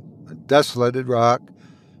you, a desolated rock,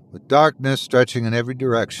 with darkness stretching in every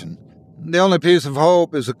direction. The only piece of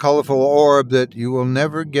hope is a colorful orb that you will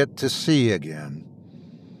never get to see again.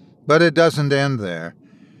 But it doesn't end there.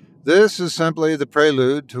 This is simply the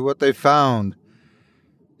prelude to what they found.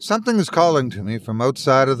 Something is calling to me from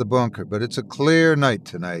outside of the bunker, but it's a clear night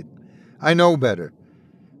tonight. I know better.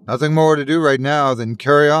 Nothing more to do right now than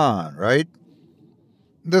carry on, right?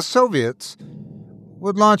 The Soviets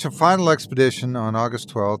would launch a final expedition on August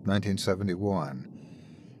 12, 1971.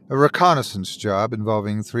 A reconnaissance job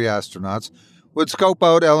involving 3 astronauts would scope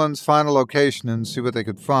out Ellen's final location and see what they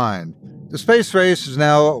could find. The space race is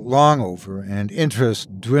now long over and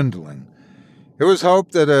interest dwindling. It was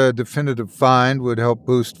hoped that a definitive find would help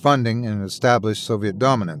boost funding and establish Soviet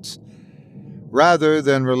dominance. Rather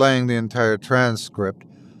than relaying the entire transcript,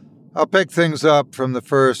 I'll pick things up from the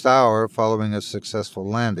first hour following a successful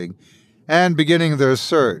landing and beginning their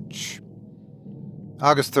search.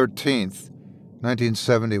 August 13th,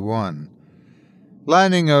 1971.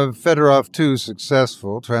 Landing of Fedorov 2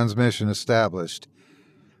 successful, transmission established.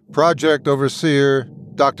 Project Overseer,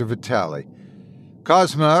 Dr. Vitali.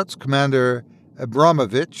 Cosmonauts, Commander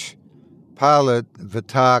Abramovich, Pilot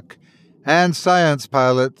Vitak, and Science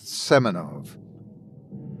Pilot Semenov.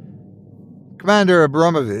 Commander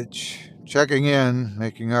Abramovich, checking in,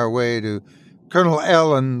 making our way to Colonel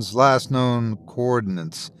Ellen's last known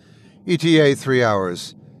coordinates. ETA 3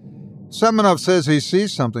 hours. Semenov says he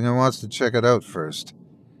sees something and wants to check it out first.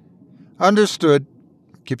 Understood.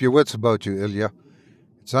 Keep your wits about you, Ilya.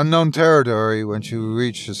 It's unknown territory once you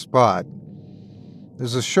reach the spot.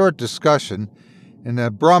 There's a short discussion, and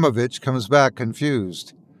Abramovich comes back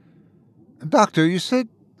confused. Doctor, you said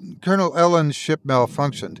Colonel Ellen's ship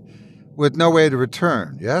malfunctioned, with no way to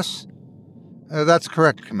return, yes? That's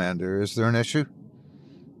correct, Commander. Is there an issue?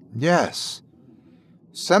 Yes.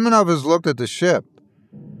 Semenov has looked at the ship.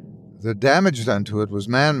 The damage done to it was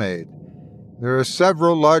man-made. There are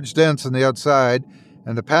several large dents on the outside,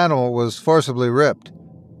 and the panel was forcibly ripped.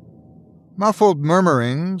 Muffled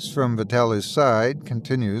murmurings from Vitali's side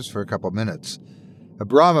continues for a couple minutes.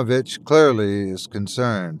 Abramovich clearly is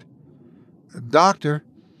concerned. Doctor,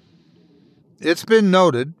 it's been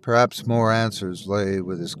noted, perhaps more answers lay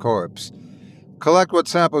with his corpse. Collect what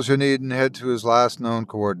samples you need and head to his last known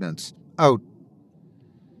coordinates. Out.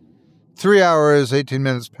 3 hours, 18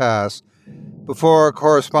 minutes pass before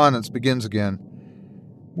correspondence begins again.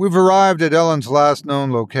 We've arrived at Ellen's last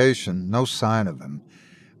known location. No sign of him.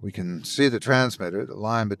 We can see the transmitter, the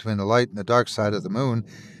line between the light and the dark side of the moon,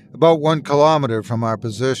 about 1 kilometer from our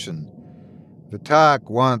position. Vitak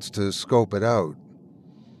wants to scope it out.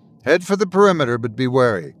 Head for the perimeter, but be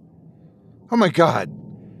wary. Oh my God!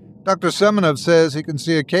 Dr. Semenov says he can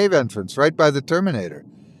see a cave entrance right by the Terminator.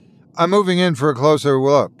 I'm moving in for a closer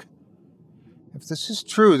look. If this is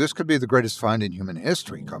true, this could be the greatest find in human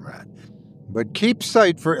history, comrade. But keep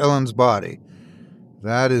sight for Ellen's body.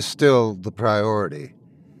 That is still the priority.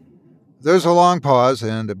 There's a long pause,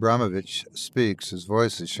 and Abramovich speaks. His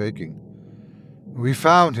voice is shaking. We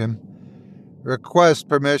found him. Request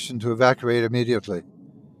permission to evacuate immediately.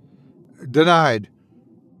 Denied.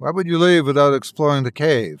 Why would you leave without exploring the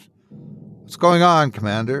cave? What's going on,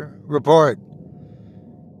 Commander? Report.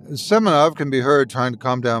 Semenov can be heard trying to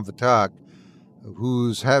calm down Vitak,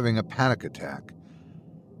 who's having a panic attack.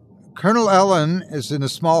 Colonel Ellen is in a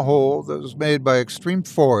small hole that was made by extreme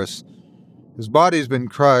force. His body's been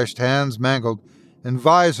crushed, hands mangled, and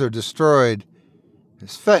visor destroyed.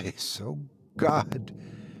 His face, oh God,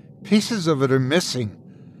 pieces of it are missing.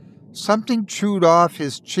 Something chewed off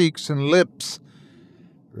his cheeks and lips.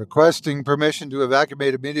 Requesting permission to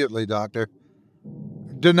evacuate immediately, Doctor.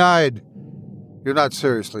 Denied. You're not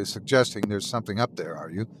seriously suggesting there's something up there, are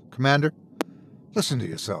you, Commander? Listen to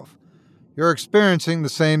yourself. You're experiencing the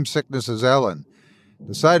same sickness as Ellen.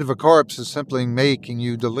 The sight of a corpse is simply making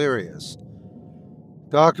you delirious.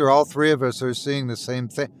 Doctor, all 3 of us are seeing the same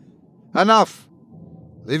thing. Enough!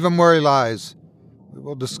 Leave him where he lies. We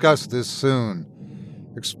will discuss this soon.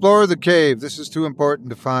 Explore the cave. This is too important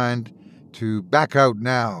to find to back out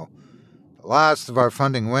now. The last of our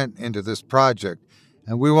funding went into this project,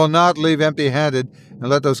 and we will not leave empty-handed and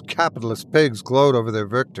let those capitalist pigs gloat over their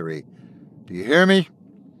victory. Do you hear me?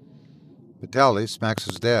 Vitali smacks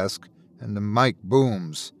his desk, and the mic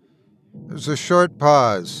booms. There's a short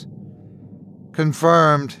pause.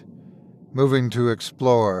 Confirmed. moving to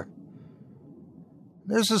explore.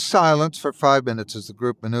 There's a silence for 5 minutes as the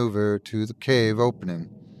group maneuver to the cave opening.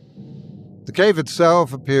 The cave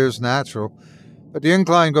itself appears natural, but the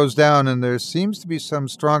incline goes down and there seems to be some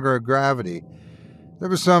stronger gravity. There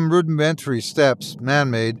were some rudimentary steps,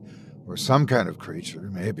 man-made, or some kind of creature,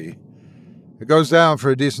 maybe. It goes down for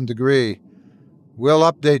a decent degree. We'll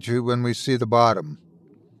update you when we see the bottom.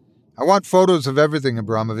 I want photos of everything,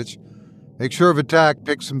 Abramovich. Make sure Vitak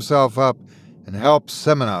picks himself up and helps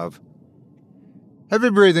Semenov. Heavy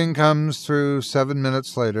breathing comes through 7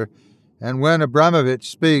 minutes later, and when Abramovich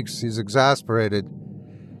speaks, he's exasperated.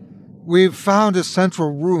 We've found a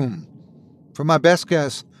central room. For my best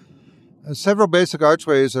guess, several basic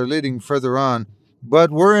archways are leading further on,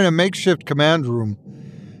 but we're in a makeshift command room.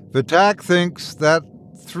 Vitak thinks that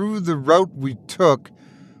through the route we took,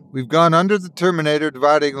 we've gone under the Terminator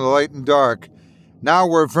dividing the light and dark. Now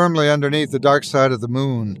we're firmly underneath the dark side of the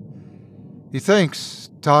moon. He thinks,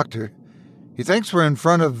 Doctor, we're in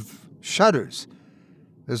front of shutters.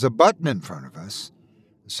 There's a button in front of us.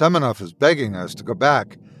 Semenov is begging us to go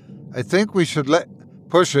back. I think we should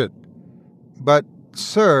push it. But,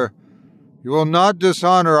 sir, you will not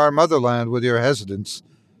dishonor our motherland with your hesitance.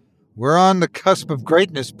 We're on the cusp of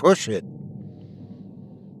greatness. Push it.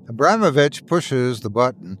 Abramovich pushes the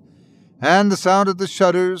button, and the sound of the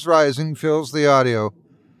shutters rising fills the audio.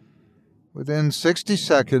 Within 60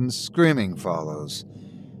 seconds, screaming follows.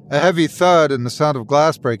 A heavy thud and the sound of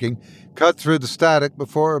glass breaking cut through the static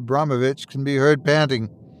before Abramovich can be heard panting.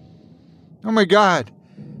 Oh my God,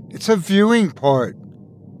 it's a viewing port.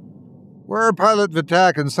 Where are Pilot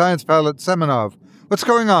Vitak and Science Pilot Semenov? What's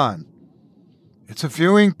going on? It's a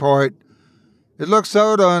viewing port. It looks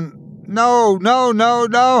out on... No!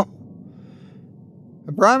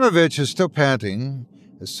 Abramovich is still panting,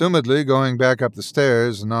 assumedly going back up the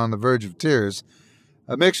stairs and on the verge of tears,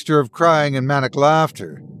 a mixture of crying and manic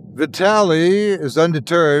laughter. Vitaly is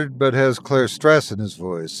undeterred, but has clear stress in his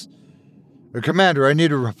voice. Commander, I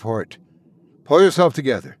need a report. Pull yourself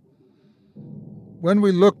together. When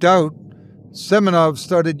we looked out, Semenov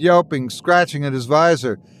started yelping, scratching at his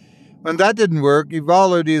visor. When that didn't work, he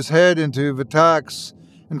volleyed his head into Vitak's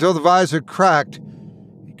until the visor cracked.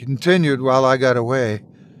 He continued while I got away.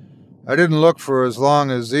 I didn't look for as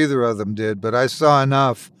long as either of them did, but I saw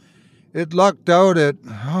enough. It lucked out at...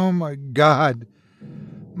 Oh, my God.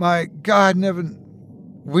 My God, Nevin.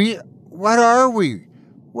 What are we?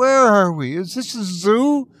 Where are we? Is this a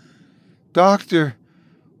zoo? Doctor,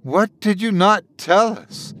 what did you not tell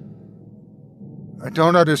us? I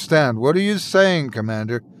don't understand. What are you saying,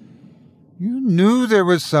 Commander? You knew there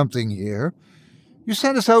was something here. You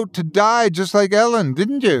sent us out to die just like Ellen,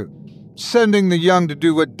 didn't you? Sending the young to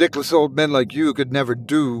do what dickless old men like you could never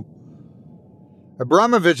do.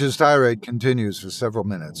 Abramovich's tirade continues for several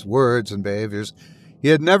minutes, words and behaviors he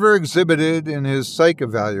had never exhibited in his psych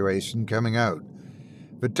evaluation coming out.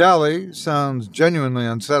 Vitaly sounds genuinely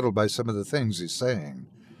unsettled by some of the things he's saying.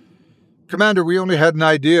 Commander, we only had an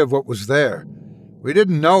idea of what was there. We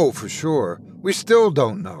didn't know for sure. We still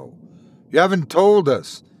don't know. You haven't told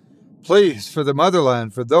us. Please, for the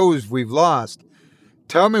motherland, for those we've lost,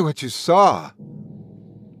 tell me what you saw.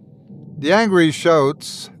 The angry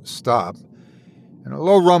shouts stop, and a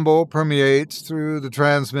low rumble permeates through the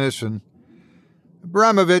transmission.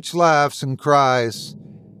 Abramovich laughs and cries.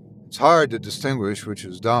 It's hard to distinguish which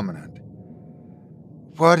is dominant.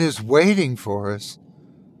 What is waiting for us?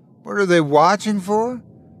 What are they watching for?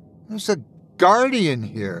 There's a guardian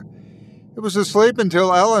here. It was asleep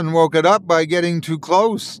until Ellen woke it up by getting too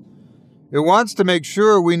close. It wants to make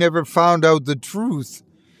sure we never found out the truth.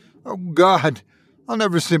 Oh, God, I'll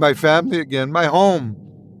never see my family again, my home.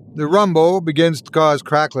 The rumble begins to cause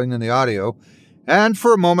crackling in the audio, and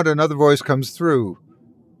for a moment another voice comes through.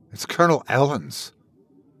 It's Colonel Ellen's.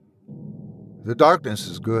 The darkness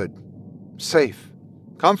is good, safe,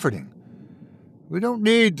 comforting. We don't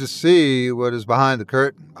need to see what is behind the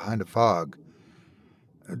curtain, behind the fog.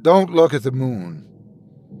 Don't look at the moon.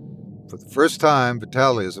 For the first time,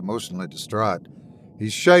 Vitaly is emotionally distraught.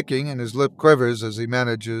 He's shaking and his lip quivers as he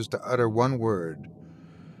manages to utter one word.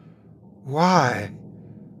 Why?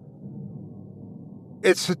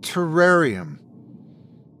 It's a terrarium.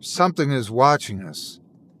 Something is watching us.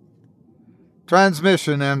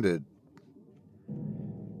 Transmission ended.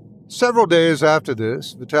 Several days after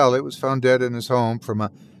this, Vitaly was found dead in his home from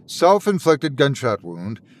a self-inflicted gunshot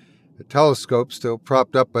wound, a telescope still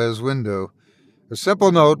propped up by his window. A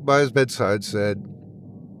simple note by his bedside said,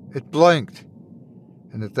 It blinked,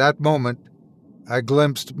 and at that moment I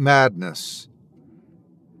glimpsed madness.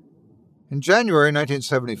 In January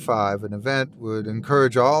 1975, an event would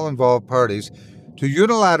encourage all involved parties to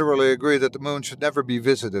unilaterally agree that the moon should never be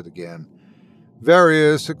visited again.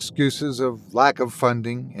 Various excuses of lack of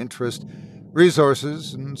funding, interest,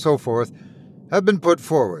 resources, and so forth have been put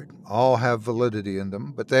forward. All have validity in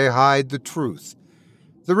them, but they hide the truth.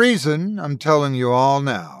 The reason I'm telling you all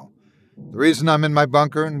now, the reason I'm in my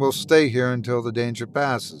bunker and will stay here until the danger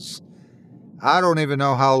passes. I don't even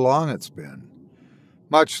know how long it's been.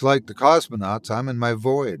 Much like the cosmonauts, I'm in my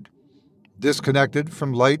void. Disconnected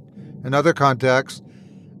from light and other contacts,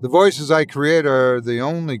 the voices I create are the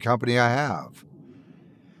only company I have.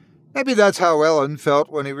 Maybe that's how Ellen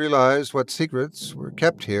felt when he realized what secrets were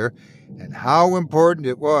kept here and how important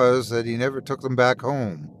it was that he never took them back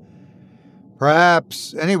home.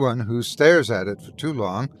 Perhaps anyone who stares at it for too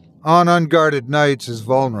long on unguarded nights is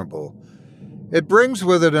vulnerable. It brings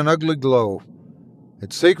with it an ugly glow.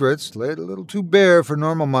 Its secrets laid a little too bare for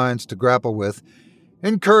normal minds to grapple with,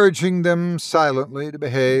 encouraging them silently to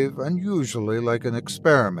behave unusually like an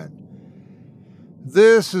experiment.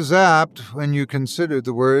 This is apt when you consider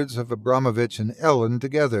the words of Abramovich and Ellen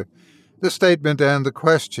together, the statement and the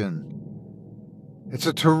question. It's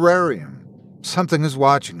a terrarium. Something is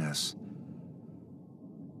watching us.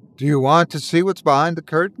 Do you want to see what's behind the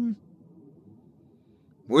curtain?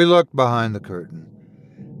 We looked behind the curtain.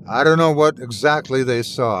 I don't know what exactly they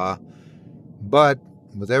saw, but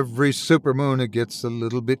with every supermoon it gets a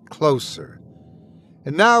little bit closer.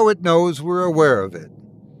 And now it knows we're aware of it.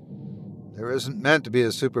 There isn't meant to be a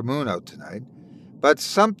supermoon out tonight, but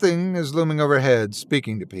something is looming overhead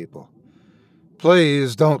speaking to people.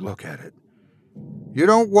 Please don't look at it. You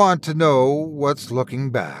don't want to know what's looking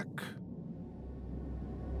back.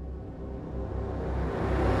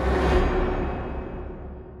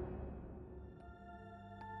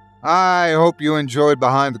 I hope you enjoyed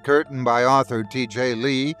Behind the Curtain by author T.J.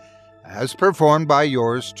 Lee, as performed by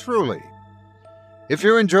yours truly. If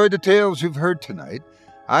you enjoyed the tales you've heard tonight,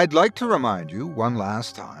 I'd like to remind you one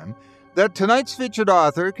last time that tonight's featured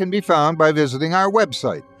author can be found by visiting our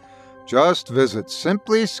website. Just visit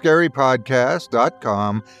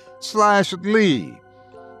simplyscarypodcast.com/Lee.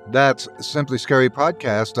 That's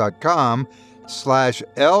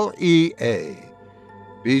simplyscarypodcast.com/LEA.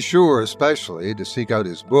 Be sure especially to seek out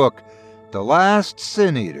his book, The Last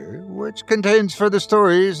Sin Eater, which contains further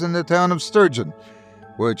stories in the town of Sturgeon,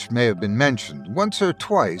 which may have been mentioned once or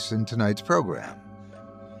twice in tonight's program.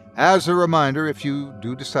 As a reminder, if you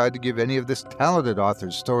do decide to give any of this talented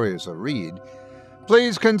author's stories a read,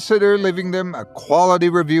 please consider leaving them a quality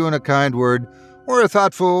review and a kind word, or a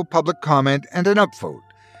thoughtful public comment and an upvote,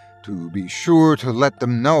 to be sure to let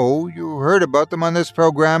them know you heard about them on this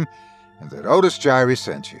program and that Otis Gyrie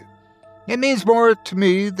sent you. It means more to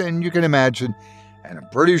me than you can imagine, and I'm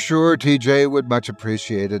pretty sure TJ would much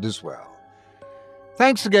appreciate it as well.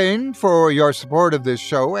 Thanks again for your support of this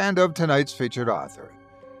show and of tonight's featured author.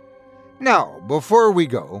 Now, before we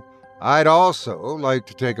go, I'd also like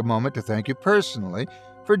to take a moment to thank you personally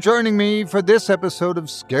for joining me for this episode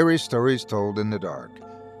of Scary Stories Told in the Dark.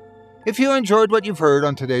 If you enjoyed what you've heard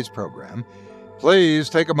on today's program, please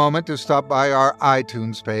take a moment to stop by our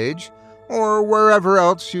iTunes page or wherever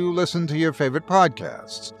else you listen to your favorite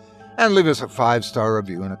podcasts and leave us a 5-star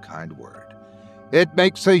review and a kind word. It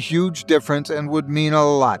makes a huge difference and would mean a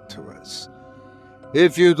lot to us.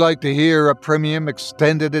 If you'd like to hear a premium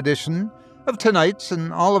extended edition of tonight's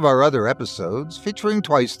and all of our other episodes featuring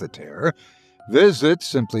Twice the Terror, visit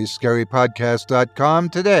simplyscarypodcast.com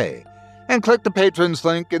today and click the Patrons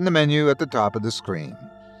link in the menu at the top of the screen.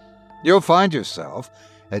 You'll find yourself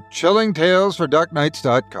at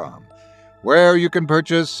chillingtalesfordarknights.com, where you can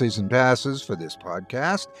purchase season passes for this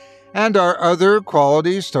podcast and our other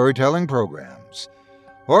quality storytelling programs,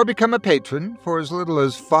 or become a patron for as little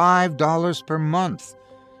as $5 per month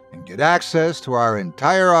and get access to our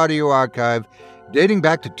entire audio archive dating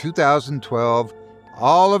back to 2012,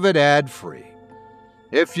 all of it ad-free.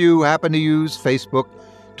 If you happen to use Facebook,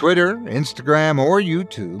 Twitter, Instagram, or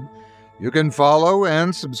YouTube, you can follow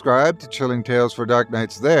and subscribe to Chilling Tales for Dark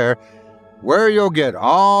Nights there, where you'll get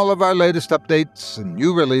all of our latest updates and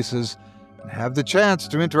new releases and have the chance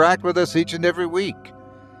to interact with us each and every week.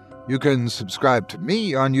 You can subscribe to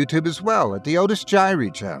me on YouTube as well at the Otis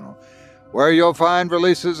Gyrie channel, where you'll find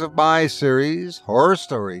releases of my series, Horror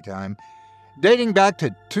Storytime, dating back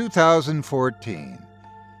to 2014.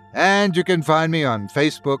 And you can find me on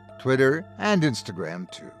Facebook, Twitter, and Instagram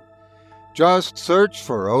too. Just search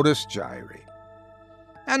for Otis Gyrie.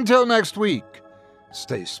 Until next week,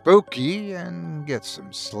 stay spooky and get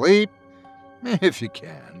some sleep, if you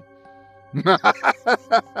can.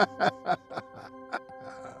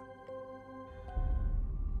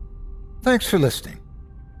 Thanks for listening.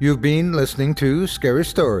 You've been listening to Scary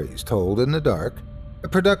Stories Told in the Dark, a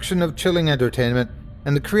production of Chilling Entertainment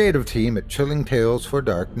and the creative team at Chilling Tales for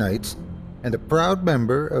Dark Nights, and a proud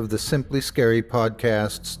member of the Simply Scary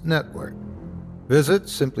Podcasts network. Visit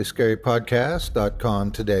simplyscarypodcast.com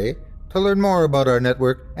today to learn more about our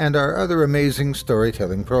network and our other amazing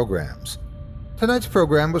storytelling programs. Tonight's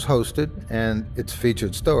program was hosted, and its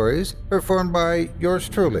featured stories performed by yours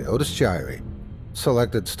truly, Otis Gyrie.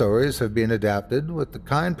 Selected stories have been adapted with the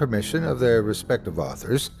kind permission of their respective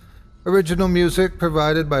authors. Original music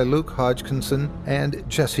provided by Luke Hodgkinson and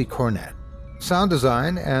Jesse Cornett. Sound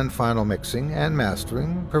design and final mixing and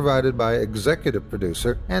mastering provided by executive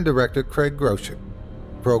producer and director Craig Groshek.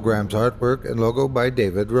 Program's artwork and logo by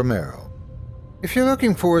David Romero. If you're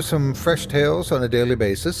looking for some fresh tales on a daily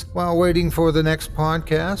basis while waiting for the next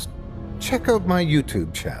podcast, check out my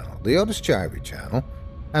YouTube channel, the Otis Gyrie channel,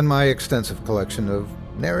 and my extensive collection of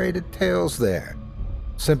narrated tales there.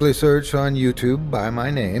 Simply search on YouTube by my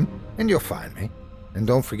name, and you'll find me. And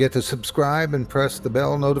don't forget to subscribe and press the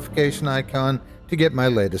bell notification icon to get my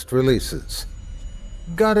latest releases.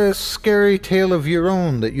 Got a scary tale of your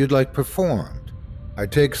own that you'd like performed? I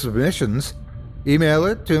take submissions. Email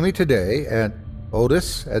it to me today at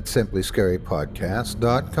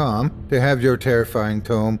otis@simplyscarypodcast.com to have your terrifying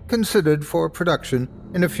tome considered for production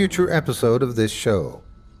in a future episode of this show.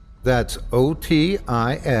 That's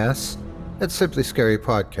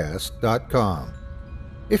otis@simplyscarypodcast.com.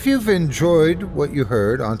 If you've enjoyed what you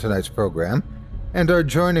heard on tonight's program and are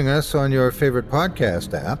joining us on your favorite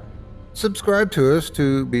podcast app, subscribe to us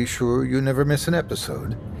to be sure you never miss an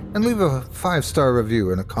episode, and leave a 5-star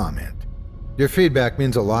review and a comment. Your feedback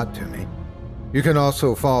means a lot to me. You can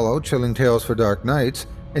also follow Chilling Tales for Dark Nights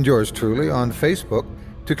and yours truly on Facebook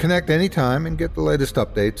to connect anytime and get the latest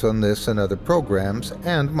updates on this and other programs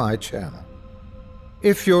and my channel.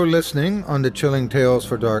 If you're listening on the Chilling Tales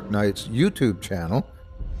for Dark Nights YouTube channel,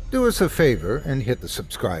 do us a favor and hit the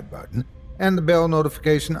subscribe button and the bell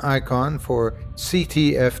notification icon for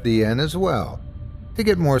CTFDN as well to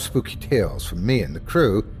get more spooky tales from me and the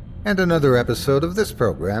crew and another episode of this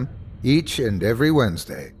program each and every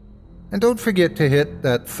Wednesday. And don't forget to hit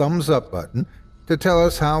that thumbs up button to tell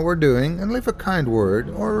us how we're doing and leave a kind word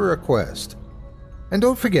or a request. And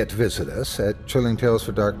don't forget to visit us at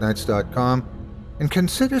chillingtalesfordarknights.com and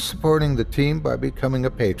consider supporting the team by becoming a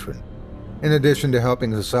patron. In addition to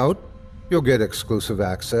helping us out, you'll get exclusive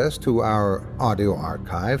access to our audio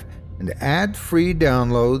archive and ad-free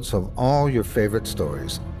downloads of all your favorite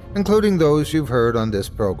stories, including those you've heard on this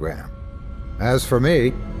program. As for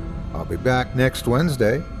me, I'll be back next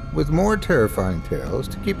Wednesday with more terrifying tales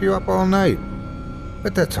to keep you up all night.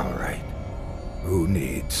 But that's all right. Who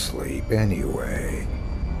needs sleep anyway?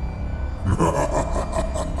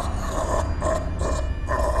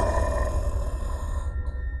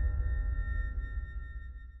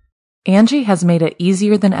 Angie has made it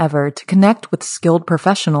easier than ever to connect with skilled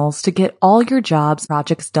professionals to get all your jobs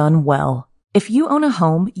projects done well. If you own a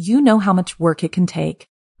home, you know how much work it can take,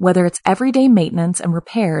 whether it's everyday maintenance and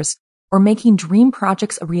repairs or making dream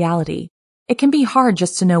projects a reality. It can be hard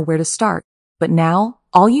just to know where to start, but now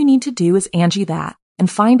all you need to do is Angie that and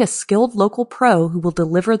find a skilled local pro who will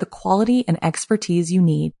deliver the quality and expertise you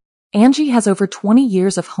need. Angie has over 20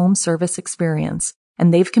 years of home service experience,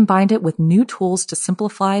 and they've combined it with new tools to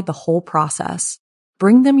simplify the whole process.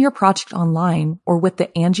 Bring them your project online or with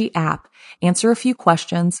the Angie app, answer a few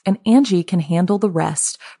questions, and Angie can handle the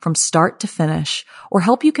rest from start to finish, or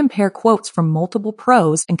help you compare quotes from multiple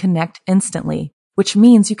pros and connect instantly, which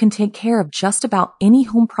means you can take care of just about any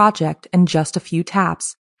home project in just a few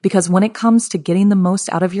taps. Because when it comes to getting the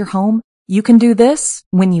most out of your home, you can do this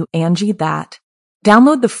when you Angie that.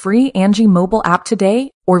 Download the free Angie mobile app today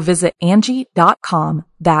or visit Angie.com.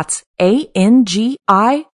 That's ANGI.com.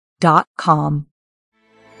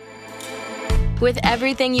 With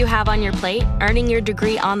everything you have on your plate, earning your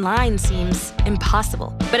degree online seems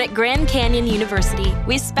impossible. But at Grand Canyon University,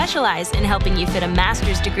 we specialize in helping you fit a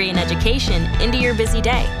master's degree in education into your busy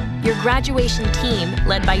day. Your graduation team,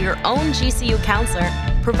 led by your own GCU counselor,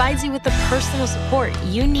 provides you with the personal support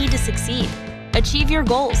you need to succeed. Achieve your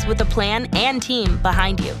goals with a plan and team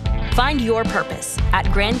behind you. Find your purpose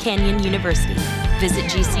at Grand Canyon University. Visit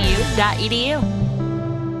gcu.edu.